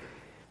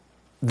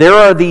 There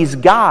are these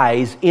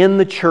guys in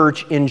the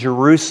church in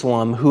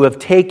Jerusalem who have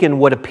taken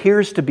what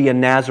appears to be a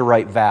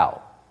Nazirite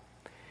vow.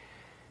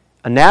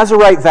 A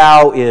Nazirite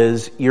vow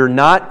is you're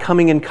not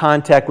coming in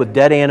contact with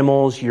dead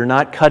animals, you're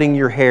not cutting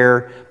your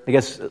hair. I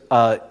guess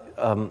I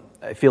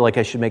feel like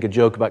I should make a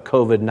joke about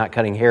COVID and not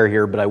cutting hair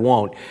here, but I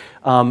won't.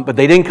 But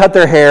they didn't cut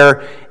their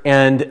hair,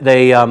 and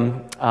they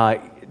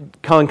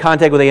come in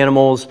contact with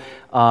animals,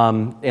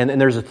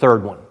 and there's a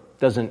third one.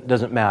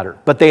 Doesn't matter.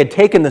 But they had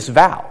taken this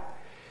vow.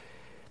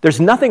 There's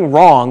nothing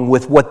wrong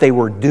with what they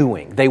were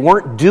doing. They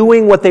weren't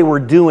doing what they were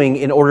doing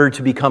in order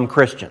to become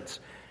Christians,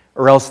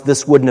 or else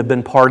this wouldn't have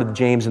been part of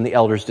James and the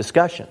elders'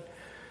 discussion.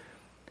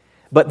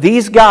 But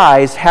these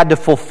guys had to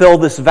fulfill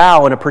this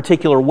vow in a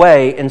particular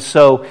way, and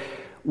so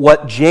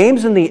what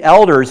James and the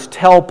elders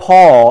tell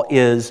Paul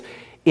is,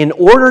 in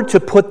order to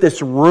put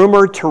this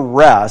rumor to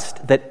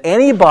rest that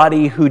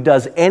anybody who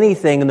does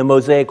anything in the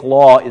Mosaic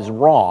Law is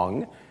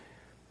wrong,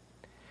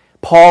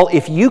 Paul,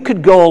 if you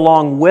could go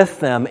along with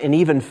them and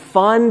even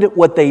fund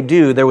what they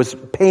do, there was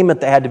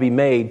payment that had to be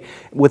made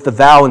with the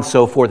vow and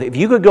so forth. If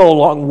you could go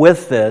along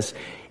with this,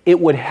 it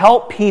would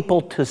help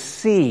people to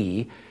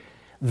see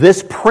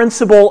this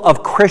principle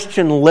of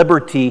Christian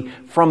liberty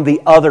from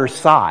the other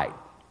side.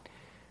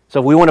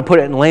 So if we want to put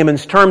it in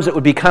layman's terms, it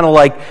would be kind of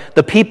like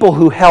the people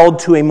who held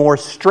to a more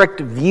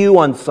strict view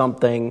on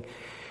something,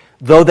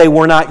 though they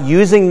were not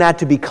using that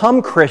to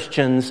become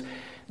Christians,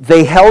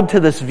 they held to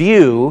this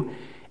view.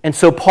 And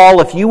so,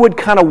 Paul, if you would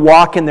kind of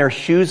walk in their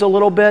shoes a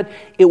little bit,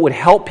 it would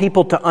help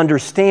people to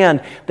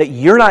understand that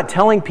you're not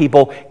telling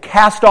people,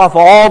 cast off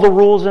all the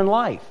rules in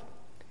life.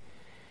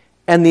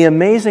 And the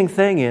amazing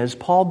thing is,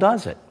 Paul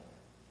does it.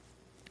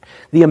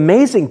 The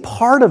amazing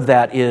part of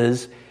that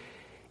is,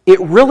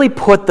 it really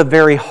put the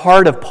very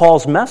heart of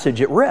Paul's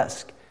message at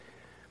risk.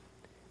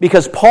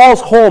 Because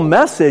Paul's whole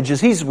message, as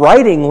he's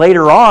writing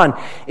later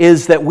on,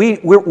 is that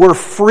we're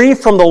free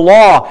from the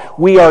law.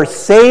 We are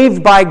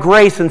saved by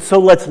grace, and so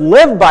let's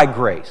live by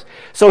grace.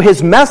 So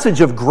his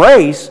message of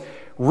grace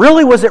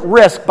really was at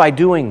risk by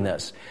doing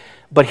this.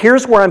 But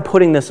here's where I'm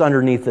putting this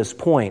underneath this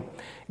point.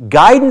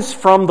 Guidance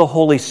from the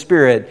Holy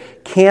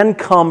Spirit can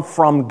come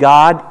from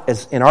God,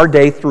 as in our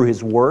day, through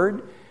His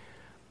Word.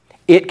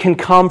 It can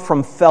come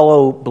from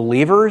fellow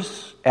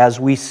believers, as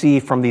we see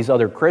from these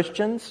other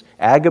Christians,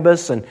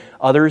 Agabus and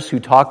others who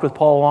talked with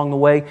Paul along the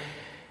way.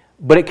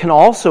 But it can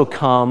also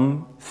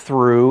come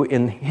through,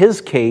 in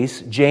his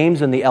case,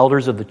 James and the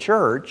elders of the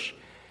church.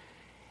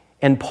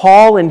 And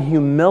Paul, in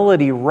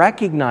humility,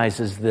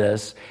 recognizes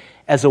this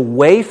as a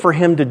way for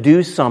him to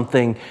do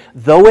something,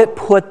 though it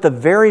put the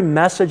very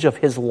message of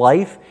his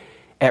life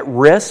at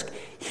risk.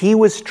 He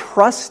was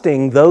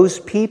trusting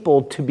those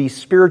people to be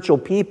spiritual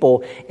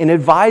people in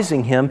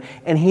advising him,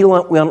 and he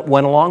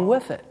went along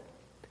with it.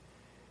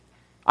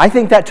 I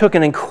think that took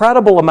an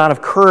incredible amount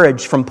of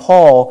courage from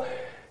Paul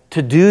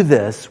to do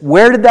this.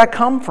 Where did that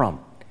come from?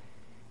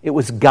 It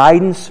was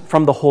guidance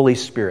from the Holy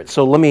Spirit.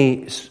 So let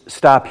me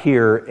stop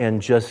here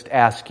and just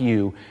ask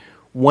you,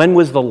 when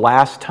was the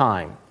last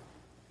time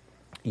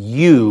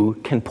you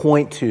can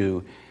point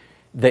to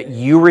that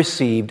you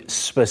received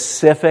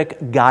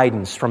specific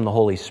guidance from the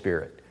Holy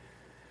Spirit?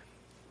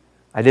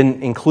 I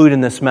didn't include in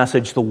this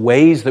message the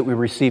ways that we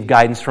receive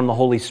guidance from the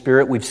Holy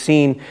Spirit. We've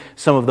seen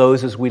some of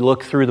those as we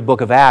look through the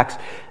book of Acts.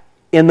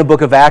 In the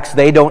book of Acts,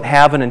 they don't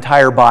have an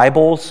entire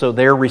Bible, so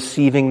they're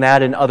receiving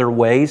that in other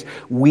ways.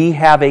 We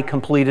have a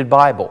completed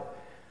Bible.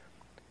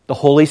 The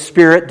Holy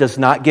Spirit does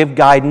not give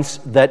guidance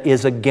that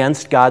is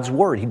against God's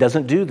Word. He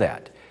doesn't do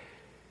that.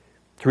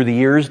 Through the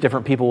years,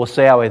 different people will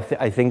say,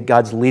 I think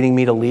God's leading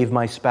me to leave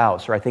my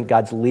spouse, or I think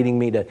God's leading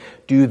me to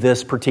do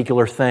this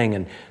particular thing,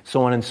 and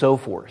so on and so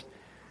forth.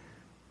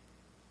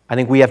 I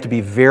think we have to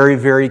be very,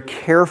 very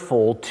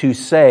careful to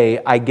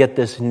say, I get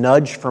this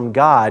nudge from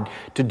God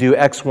to do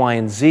X, Y,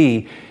 and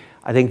Z.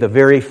 I think the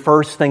very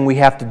first thing we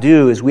have to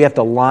do is we have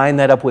to line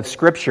that up with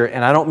Scripture,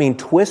 and I don't mean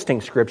twisting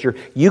Scripture.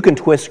 You can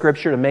twist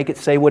Scripture to make it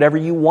say whatever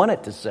you want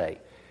it to say.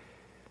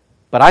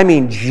 But I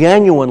mean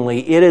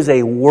genuinely, it is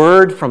a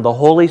word from the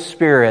Holy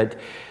Spirit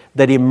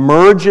that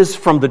emerges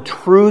from the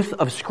truth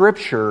of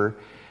Scripture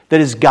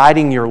that is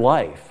guiding your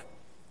life.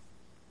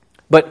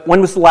 But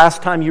when was the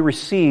last time you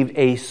received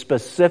a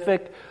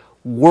specific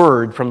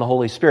word from the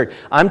Holy Spirit?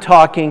 I'm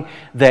talking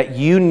that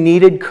you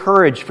needed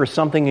courage for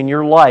something in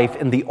your life,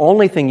 and the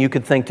only thing you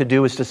could think to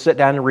do is to sit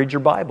down and read your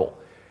Bible.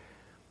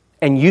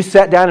 and you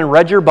sat down and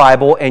read your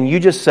Bible and you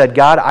just said,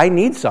 God, I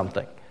need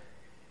something.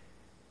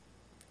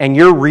 And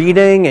you're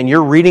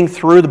reading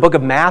through the book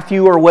of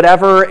Matthew or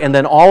whatever, and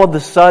then all of a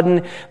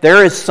sudden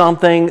there is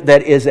something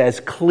that is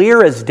as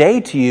clear as day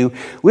to you.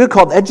 We would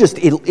call that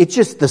it's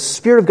just the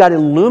Spirit of God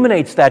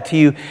illuminates that to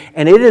you,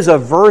 and it is a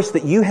verse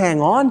that you hang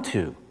on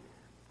to.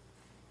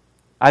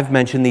 I've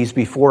mentioned these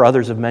before,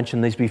 others have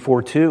mentioned these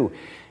before too.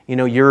 You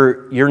know,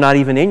 you're not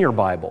even in your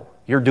Bible.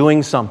 You're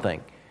doing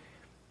something,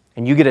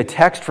 and you get a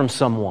text from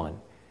someone,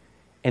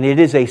 and it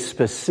is a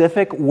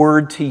specific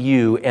word to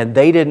you, and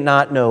they did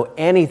not know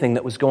anything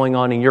that was going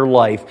on in your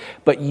life,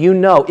 but you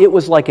know it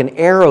was like an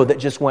arrow that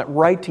just went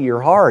right to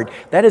your heart.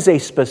 That is a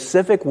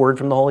specific word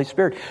from the Holy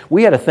Spirit.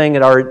 We had a thing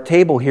at our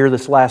table here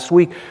this last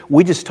week.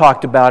 We just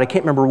talked about, I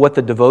can't remember what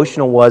the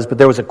devotional was, but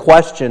there was a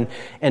question,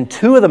 and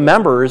two of the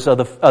members of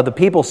the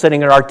people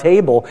sitting at our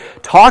table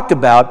talked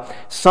about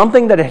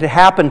something that had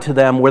happened to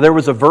them where there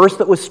was a verse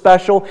that was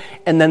special,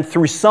 and then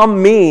through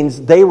some means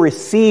they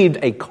received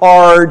a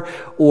card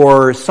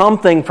or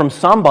something from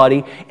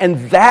somebody,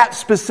 and that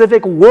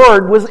specific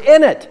word was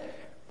in it.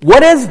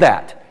 What is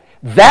that?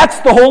 That's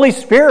the Holy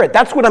Spirit.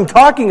 That's what I'm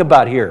talking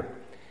about here.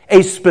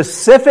 A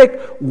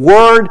specific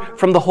word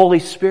from the Holy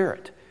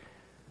Spirit.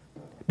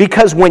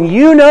 Because when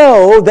you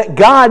know that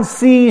God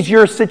sees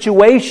your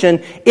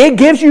situation, it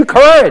gives you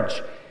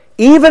courage,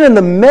 even in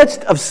the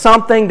midst of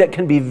something that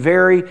can be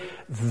very,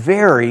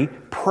 very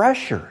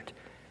pressured.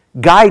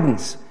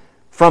 Guidance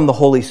from the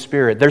Holy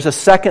Spirit. There's a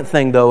second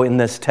thing, though, in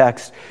this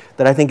text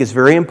that I think is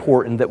very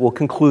important that we'll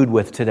conclude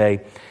with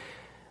today,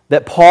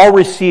 that Paul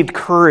received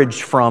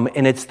courage from,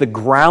 and it's the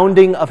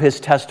grounding of his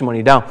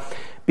testimony. Now,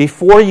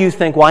 before you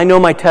think, well, I know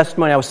my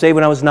testimony, I was saved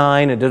when I was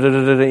 9, and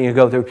you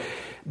go through,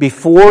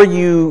 before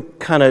you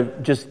kind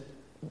of just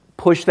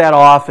push that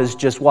off as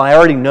just, well, I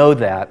already know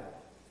that,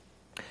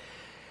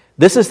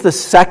 this is the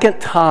second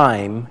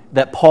time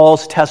that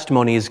Paul's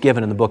testimony is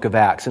given in the book of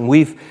Acts, and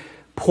we've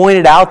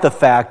pointed out the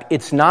fact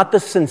it's not the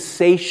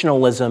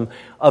sensationalism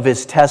of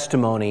his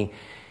testimony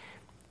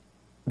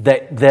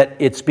that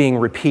it's being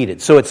repeated.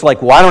 So it's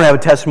like, well, I don't have a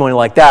testimony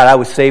like that. I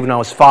was saved when I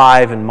was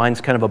 5, and mine's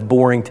kind of a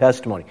boring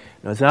testimony.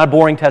 No, it's not a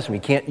boring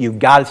testimony. You've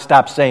got to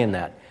stop saying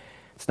that.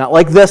 It's not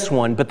like this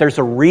one, but there's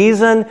a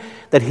reason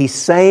that he's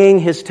saying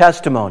his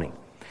testimony.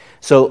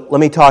 So let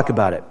me talk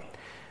about it.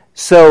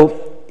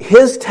 So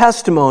his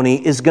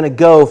testimony is going to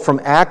go from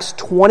Acts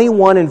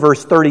 21 and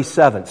verse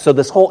 37. So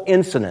this whole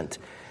incident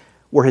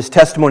where his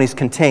testimony is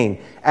contained,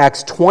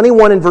 Acts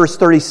 21 and verse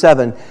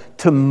 37,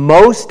 to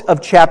most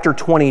of chapter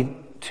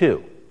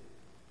 22.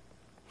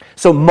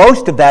 So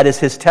most of that is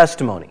his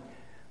testimony.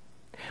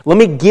 Let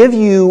me give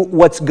you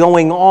what's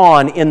going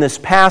on in this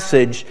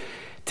passage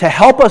to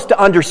help us to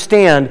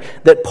understand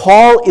that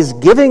Paul is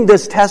giving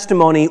this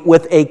testimony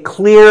with a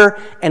clear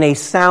and a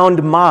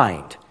sound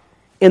mind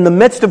in the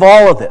midst of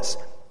all of this.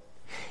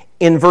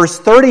 In verse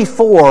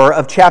 34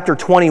 of chapter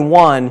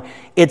 21,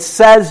 it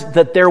says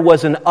that there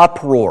was an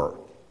uproar.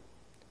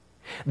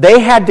 They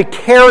had to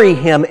carry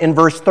him in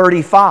verse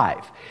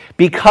 35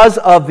 because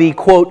of the,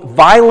 quote,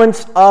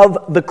 violence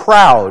of the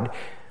crowd.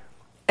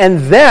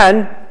 And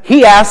then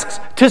he asks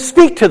to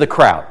speak to the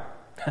crowd.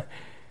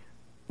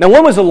 Now,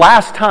 when was the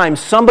last time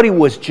somebody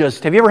was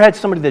just, have you ever had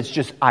somebody that's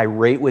just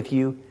irate with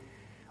you?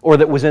 Or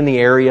that was in the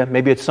area?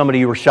 Maybe it's somebody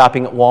you were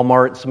shopping at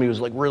Walmart and somebody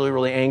was like really,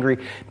 really angry.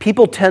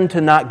 People tend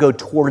to not go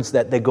towards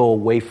that. They go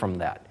away from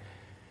that.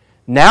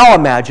 Now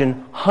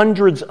imagine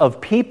hundreds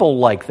of people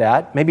like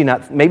that,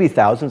 maybe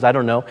thousands, I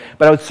don't know,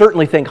 but I would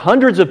certainly think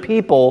hundreds of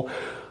people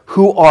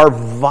who are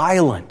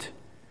violent.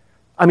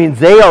 I mean,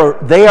 they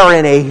are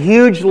in a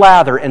huge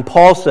lather, and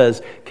Paul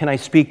says, "Can I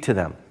speak to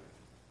them?"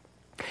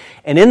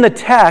 And in the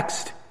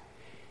text,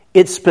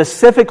 it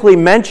specifically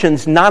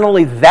mentions not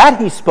only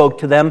that he spoke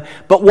to them,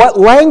 but what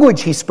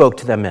language he spoke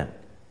to them in.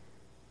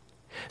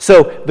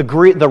 So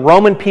the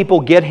Roman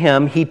people get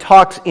him. He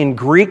talks in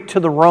Greek to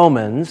the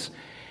Romans.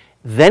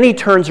 Then he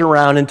turns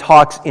around and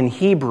talks in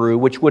Hebrew,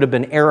 which would have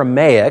been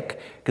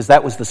Aramaic, because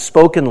that was the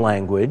spoken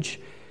language,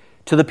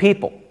 to the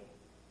people.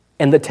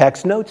 And the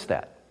text notes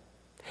that.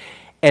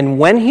 And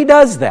when he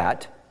does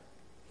that,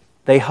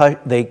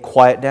 they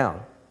quiet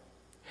down.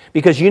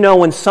 Because you know,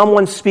 when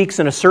someone speaks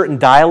in a certain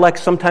dialect,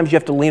 sometimes you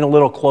have to lean a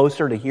little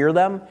closer to hear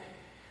them.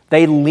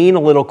 They lean a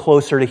little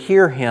closer to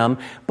hear him,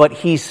 but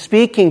he's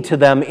speaking to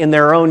them in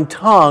their own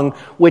tongue,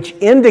 which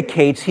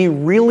indicates he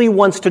really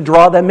wants to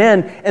draw them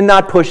in and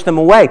not push them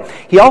away.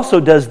 He also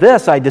does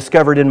this, I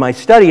discovered in my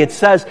study. It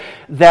says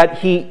that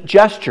he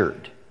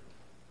gestured.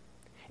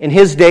 In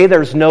his day,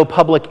 there's no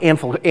public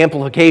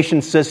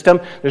amplification system.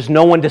 There's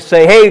no one to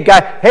say,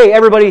 hey,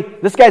 everybody,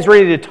 this guy's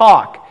ready to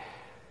talk.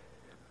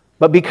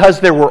 But because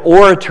there were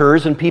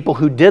orators and people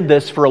who did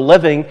this for a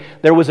living,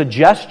 there was a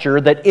gesture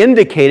that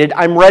indicated,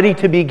 I'm ready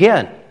to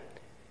begin.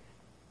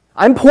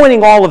 I'm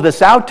pointing all of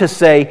this out to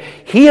say,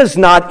 he is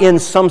not in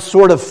some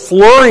sort of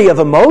flurry of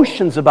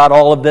emotions about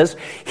all of this.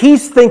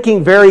 He's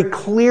thinking very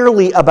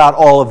clearly about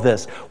all of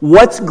this.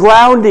 What's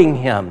grounding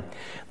him?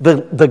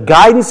 The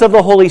guidance of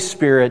the Holy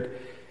Spirit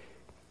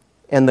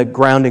and the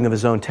grounding of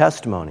his own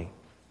testimony.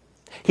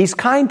 He's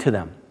kind to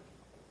them.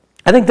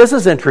 I think this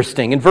is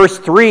interesting. In verse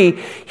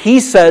 3, he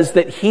says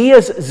that he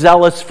is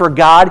zealous for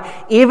God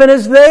even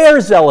as they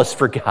are zealous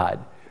for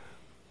God.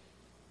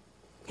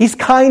 He's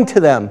kind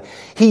to them.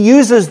 He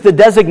uses the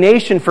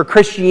designation for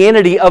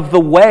Christianity of the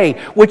way,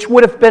 which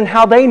would have been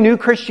how they knew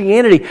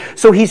Christianity.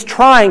 So he's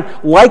trying,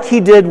 like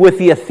he did with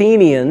the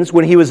Athenians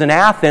when he was in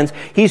Athens,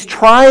 he's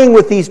trying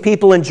with these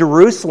people in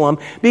Jerusalem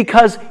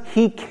because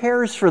he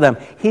cares for them.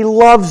 He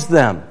loves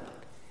them.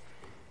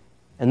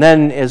 And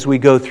then as we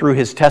go through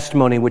his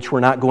testimony, which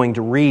we're not going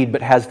to read,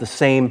 but has the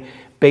same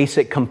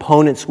basic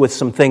components with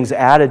some things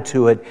added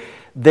to it,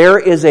 there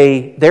is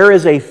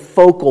a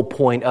focal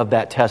point of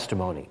that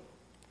testimony.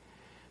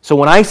 So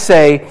when I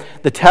say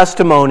the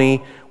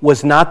testimony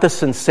was not the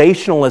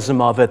sensationalism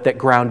of it that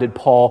grounded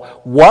Paul,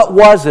 what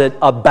was it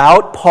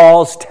about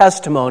Paul's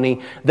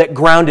testimony that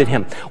grounded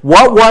him?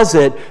 What was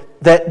it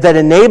that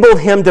enabled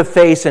him to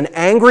face an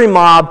angry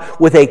mob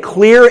with a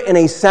clear and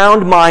a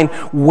sound mind?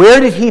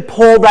 Where did he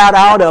pull that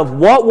out of?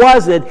 What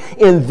was it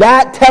in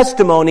that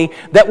testimony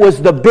that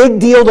was the big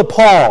deal to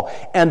Paul?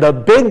 And the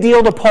big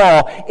deal to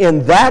Paul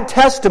in that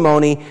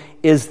testimony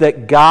is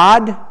that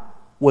God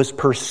was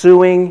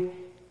pursuing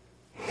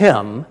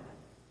him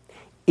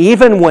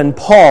even when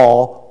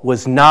Paul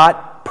was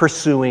not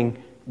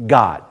pursuing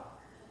God.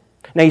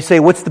 Now you say,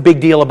 what's the big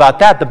deal about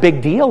that? The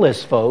big deal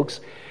is, folks,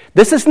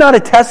 this is not a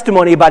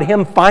testimony about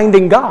him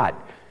finding God.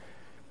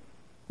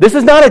 This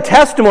is not a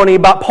testimony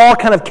about Paul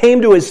kind of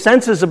came to his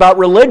senses about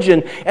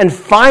religion and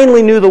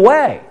finally knew the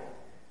way.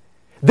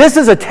 This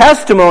is a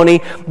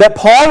testimony that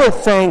Paul is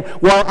saying,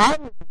 well, I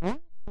was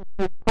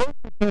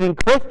persecuting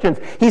Christians.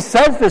 He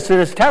says this in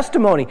his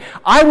testimony.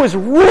 I was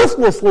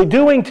ruthlessly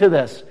doing to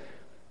this.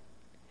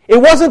 It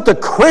wasn't the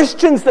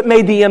Christians that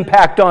made the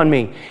impact on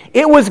me.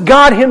 It was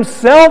God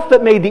himself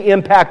that made the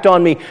impact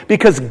on me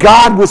because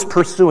God was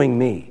pursuing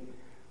me.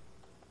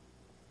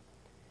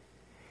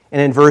 And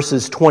in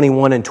verses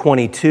 21 and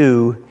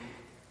 22,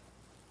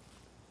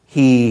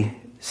 he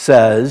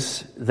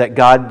says that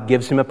God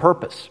gives him a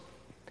purpose.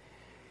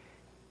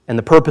 And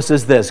the purpose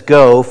is this: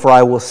 go, for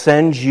I will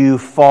send you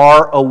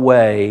far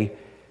away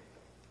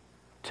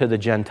to the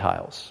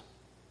Gentiles.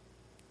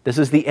 This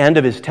is the end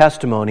of his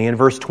testimony. And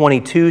verse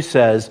 22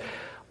 says,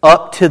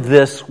 up to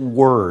this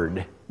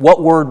word.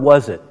 What word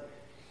was it?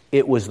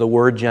 It was the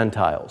word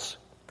Gentiles.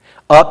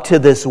 Up to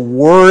this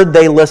word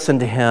they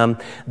listened to him.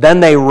 Then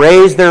they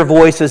raised their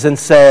voices and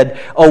said,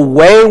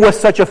 away with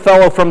such a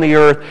fellow from the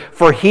earth,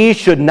 for he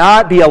should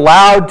not be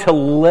allowed to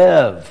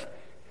live.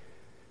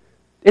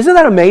 Isn't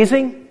that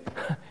amazing?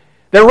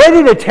 They're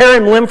ready to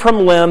tear him limb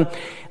from limb.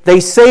 They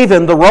save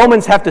him. The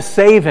Romans have to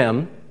save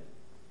him.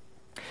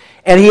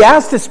 And he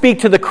asks to speak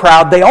to the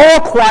crowd. They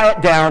all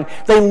quiet down.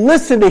 They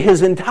listen to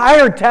his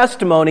entire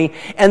testimony.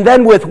 And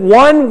then with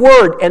one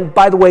word, and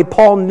by the way,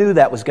 Paul knew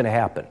that was going to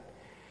happen.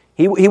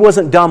 He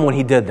wasn't dumb when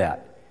he did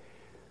that.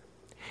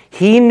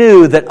 He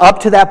knew that up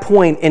to that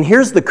point, and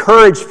here's the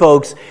courage,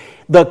 folks,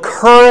 the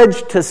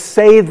courage to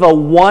say the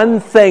one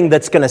thing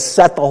that's going to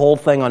set the whole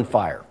thing on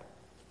fire.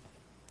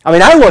 I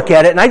mean, I look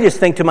at it and I just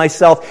think to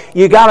myself,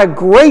 you got a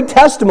great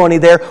testimony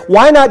there.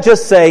 Why not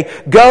just say,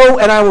 go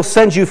and I will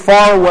send you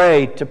far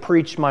away to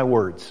preach my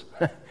words?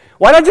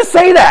 Why not just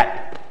say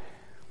that?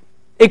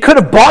 It could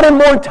have bought him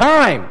more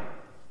time.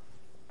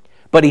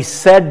 But he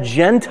said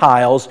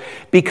Gentiles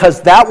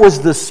because that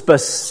was the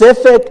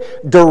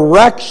specific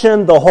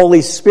direction the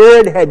Holy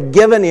Spirit had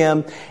given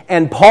him.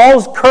 And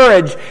Paul's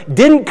courage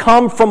didn't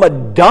come from a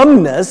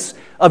dumbness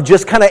of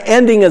just kind of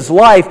ending his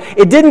life.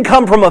 It didn't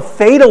come from a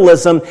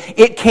fatalism.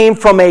 It came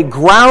from a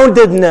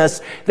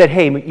groundedness that,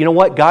 hey, you know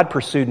what? God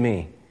pursued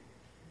me.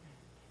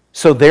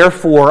 So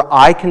therefore,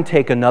 I can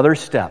take another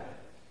step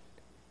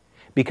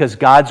because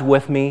God's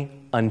with me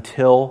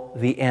until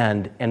the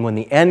end. And when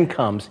the end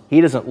comes, he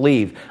doesn't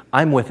leave.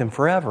 I'm with him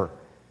forever.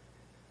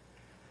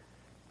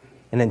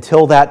 And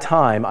until that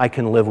time, I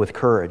can live with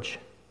courage.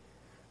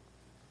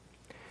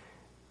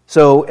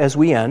 So as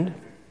we end,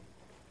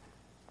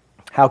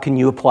 how can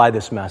you apply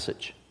this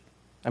message?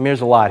 I mean,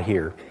 there's a lot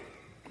here.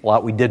 A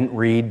lot we didn't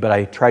read, but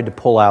I tried to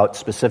pull out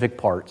specific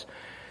parts.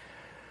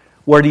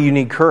 Where do you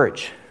need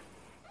courage?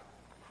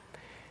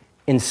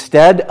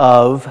 Instead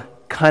of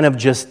kind of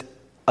just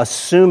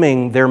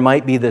assuming there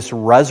might be this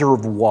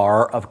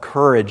reservoir of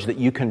courage that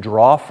you can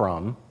draw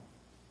from,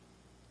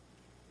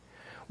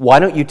 why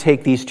don't you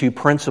take these two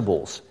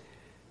principles?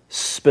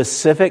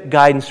 Specific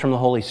guidance from the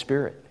Holy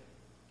Spirit.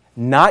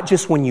 Not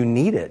just when you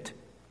need it,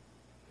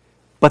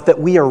 but that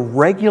we are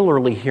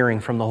regularly hearing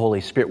from the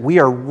Holy Spirit. We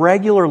are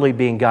regularly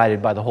being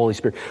guided by the Holy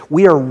Spirit.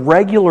 We are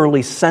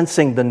regularly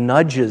sensing the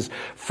nudges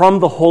from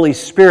the Holy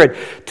Spirit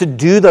to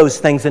do those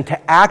things and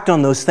to act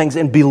on those things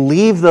and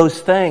believe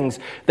those things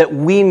that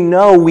we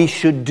know we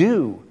should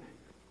do.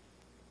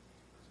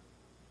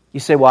 You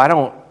say,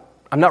 well,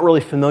 I'm not really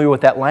familiar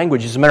with that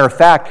language. As a matter of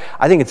fact,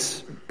 I think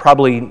it's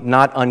probably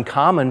not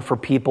uncommon for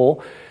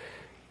people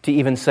to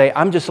even say,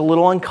 I'm just a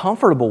little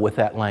uncomfortable with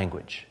that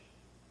language.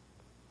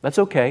 That's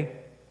okay.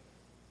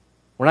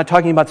 We're not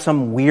talking about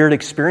some weird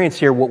experience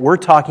here. What we're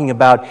talking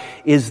about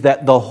is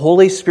that the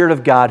Holy Spirit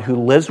of God who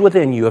lives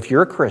within you, if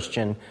you're a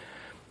Christian,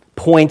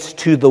 points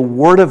to the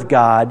Word of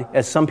God,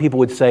 as some people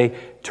would say,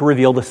 to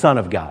reveal the Son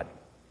of God.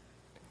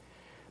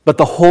 But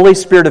the Holy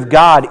Spirit of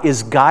God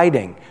is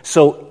guiding.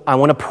 So I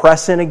want to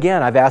press in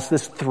again. I've asked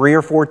this 3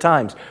 or 4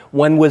 times.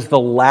 When was the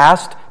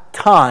last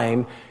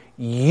time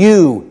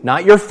you,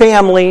 not your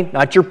family,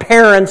 not your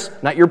parents,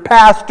 not your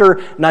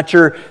pastor, not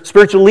your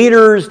spiritual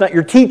leaders, not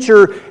your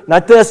teacher,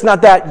 not this,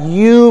 not that,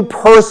 you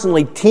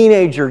personally,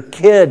 teenager,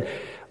 kid,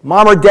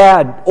 mom or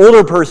dad,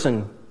 older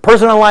person,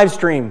 person on live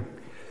stream,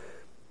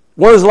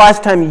 when was the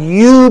last time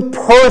you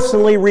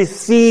personally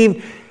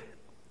received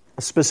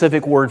a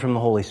specific word from the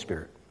Holy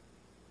Spirit?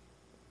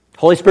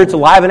 Holy Spirit's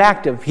alive and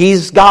active.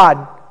 He's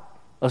God.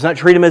 Let's not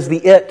treat Him as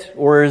the it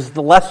or as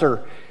the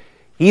lesser.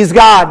 He's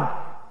God.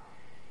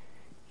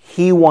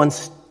 He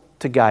wants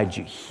to guide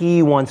you.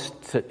 He wants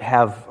to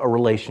have a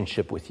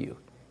relationship with you.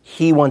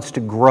 He wants to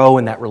grow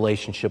in that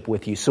relationship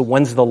with you. So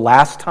when's the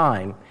last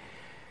time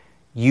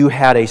you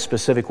had a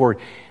specific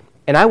word?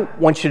 And I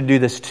want you to do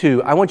this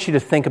too. I want you to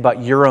think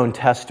about your own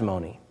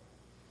testimony.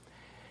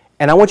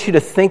 And I want you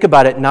to think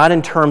about it not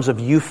in terms of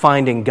you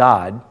finding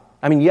God.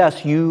 I mean,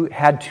 yes, you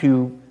had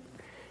to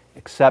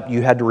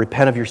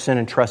repent of your sin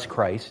and trust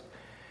Christ.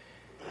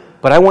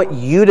 But I want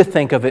you to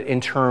think of it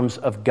in terms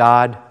of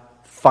God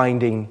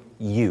finding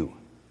you.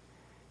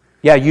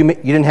 Yeah, you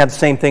didn't have the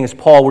same thing as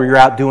Paul where you're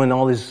out doing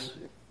all these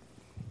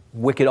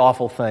wicked,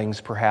 awful things,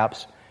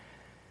 perhaps.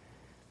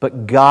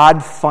 But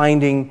God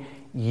finding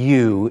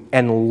you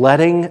and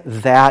letting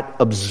that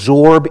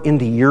absorb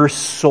into your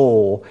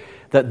soul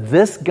that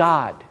this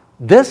God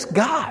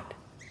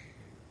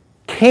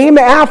came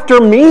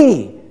after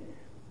me.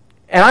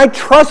 And I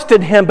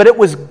trusted Him, but it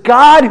was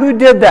God who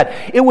did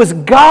that. It was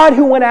God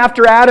who went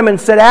after Adam and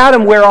said,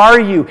 Adam, where are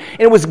you?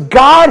 And it was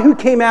God who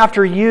came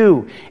after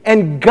you,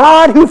 and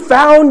God who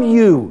found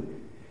you.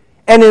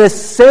 And it is the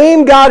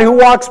same God who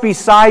walks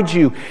beside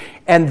you.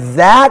 And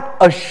that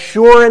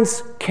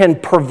assurance can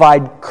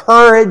provide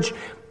courage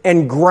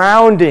and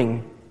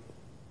grounding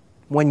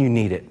when you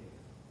need it.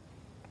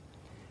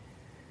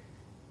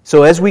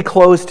 So as we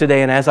close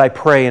today, and as I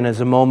pray, and as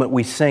a moment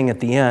we sing at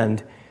the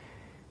end,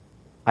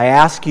 I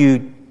ask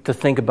you to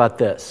think about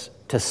this,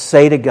 to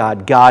say to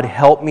God, God,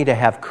 help me to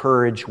have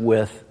courage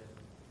with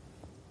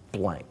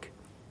blank.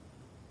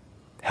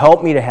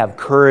 Help me to have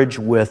courage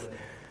with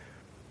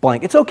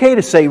blank. It's okay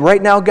to say,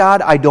 right now,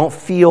 God, I don't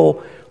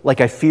feel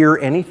like I fear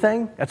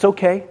anything. That's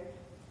okay.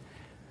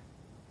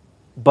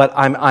 But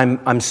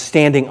I'm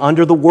standing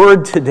under the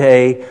Word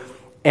today,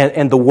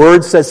 and the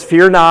Word says,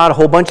 fear not, a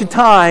whole bunch of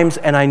times,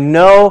 and I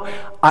know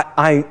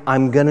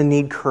I'm going to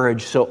need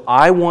courage. So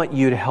I want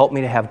you to help me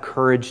to have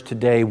courage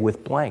today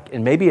with blank.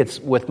 And maybe it's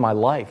with my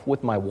life,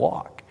 with my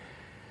walk.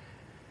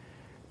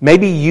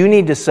 Maybe you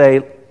need to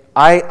say,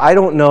 I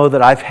don't know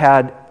that I've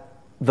had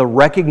the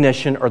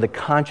recognition or the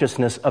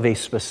consciousness of a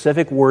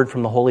specific word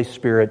from the Holy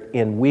Spirit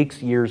in weeks,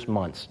 years,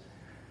 months.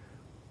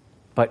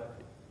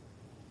 But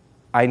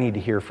I need to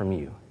hear from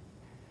you.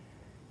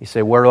 You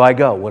say, where do I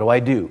go? What do I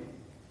do?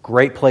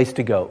 Great place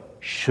to go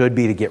should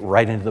be to get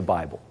right into the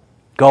Bible.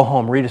 Go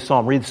home, read a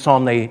psalm, read the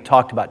psalm they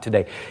talked about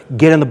today.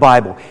 Get in the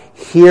Bible.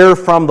 Hear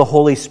from the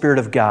Holy Spirit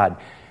of God.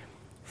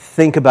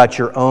 Think about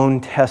your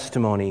own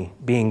testimony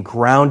being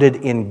grounded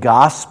in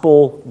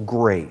gospel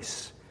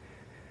grace.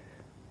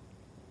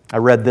 I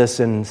read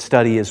this in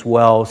study as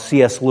well.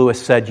 C.S.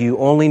 Lewis said, you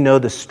only know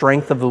the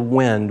strength of the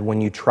wind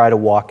when you try to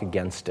walk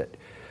against it.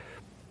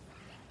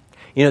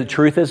 You know, the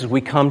truth is, as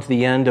we come to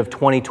the end of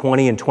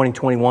 2020 and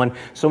 2021,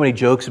 so many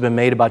jokes have been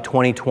made about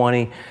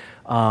 2020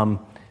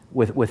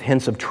 with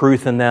hints of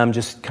truth in them,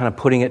 just kind of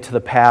putting it to the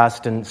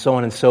past and so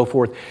on and so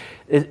forth.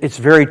 It's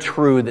very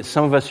true that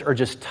some of us are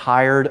just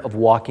tired of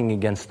walking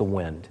against the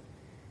wind.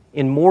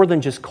 In more than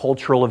just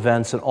cultural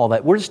events and all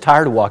that, we're just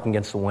tired of walking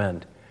against the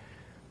wind.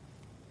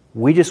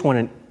 We just want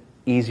an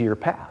easier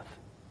path.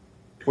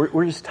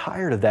 We're just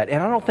tired of that.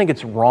 And I don't think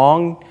it's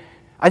wrong.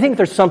 I think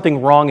there's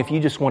something wrong if you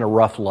just want a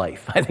rough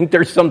life. I think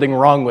there's something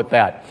wrong with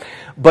that.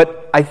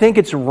 But I think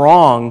it's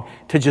wrong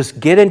to just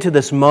get into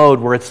this mode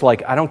where it's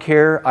like, I don't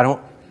care,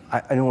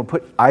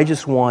 I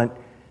just want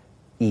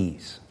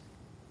ease.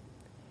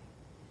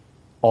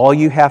 All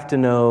you have to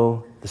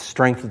know, the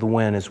strength of the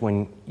wind, is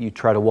when you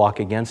try to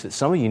walk against it.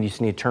 Some of you just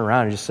need to turn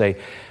around and just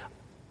say,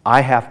 I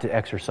have to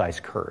exercise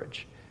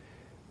courage.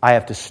 I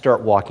have to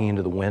start walking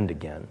into the wind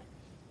again.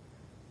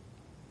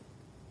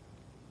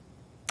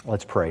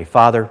 Let's pray.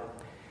 Father,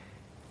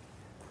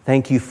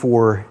 thank you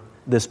for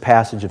this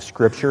passage of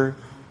Scripture.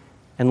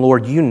 And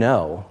Lord, you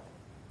know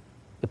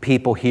the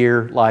people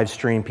here, live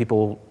stream,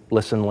 people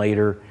listen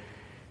later,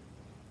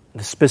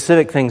 the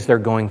specific things they're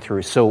going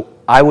through. So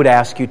I would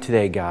ask you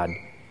today, God,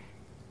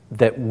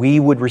 that we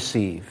would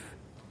receive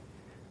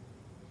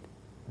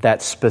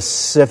that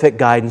specific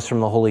guidance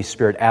from the Holy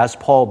Spirit, as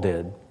Paul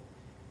did,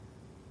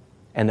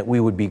 and that we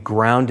would be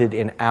grounded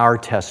in our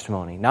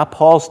testimony, not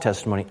Paul's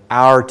testimony,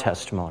 our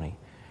testimony,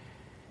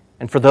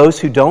 And for those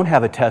who don't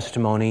have a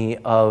testimony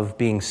of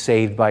being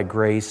saved by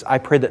grace, I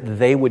pray that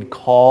they would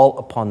call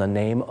upon the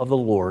name of the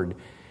Lord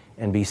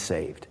and be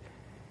saved.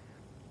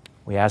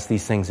 We ask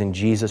these things in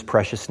Jesus'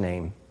 precious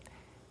name.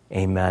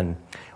 Amen.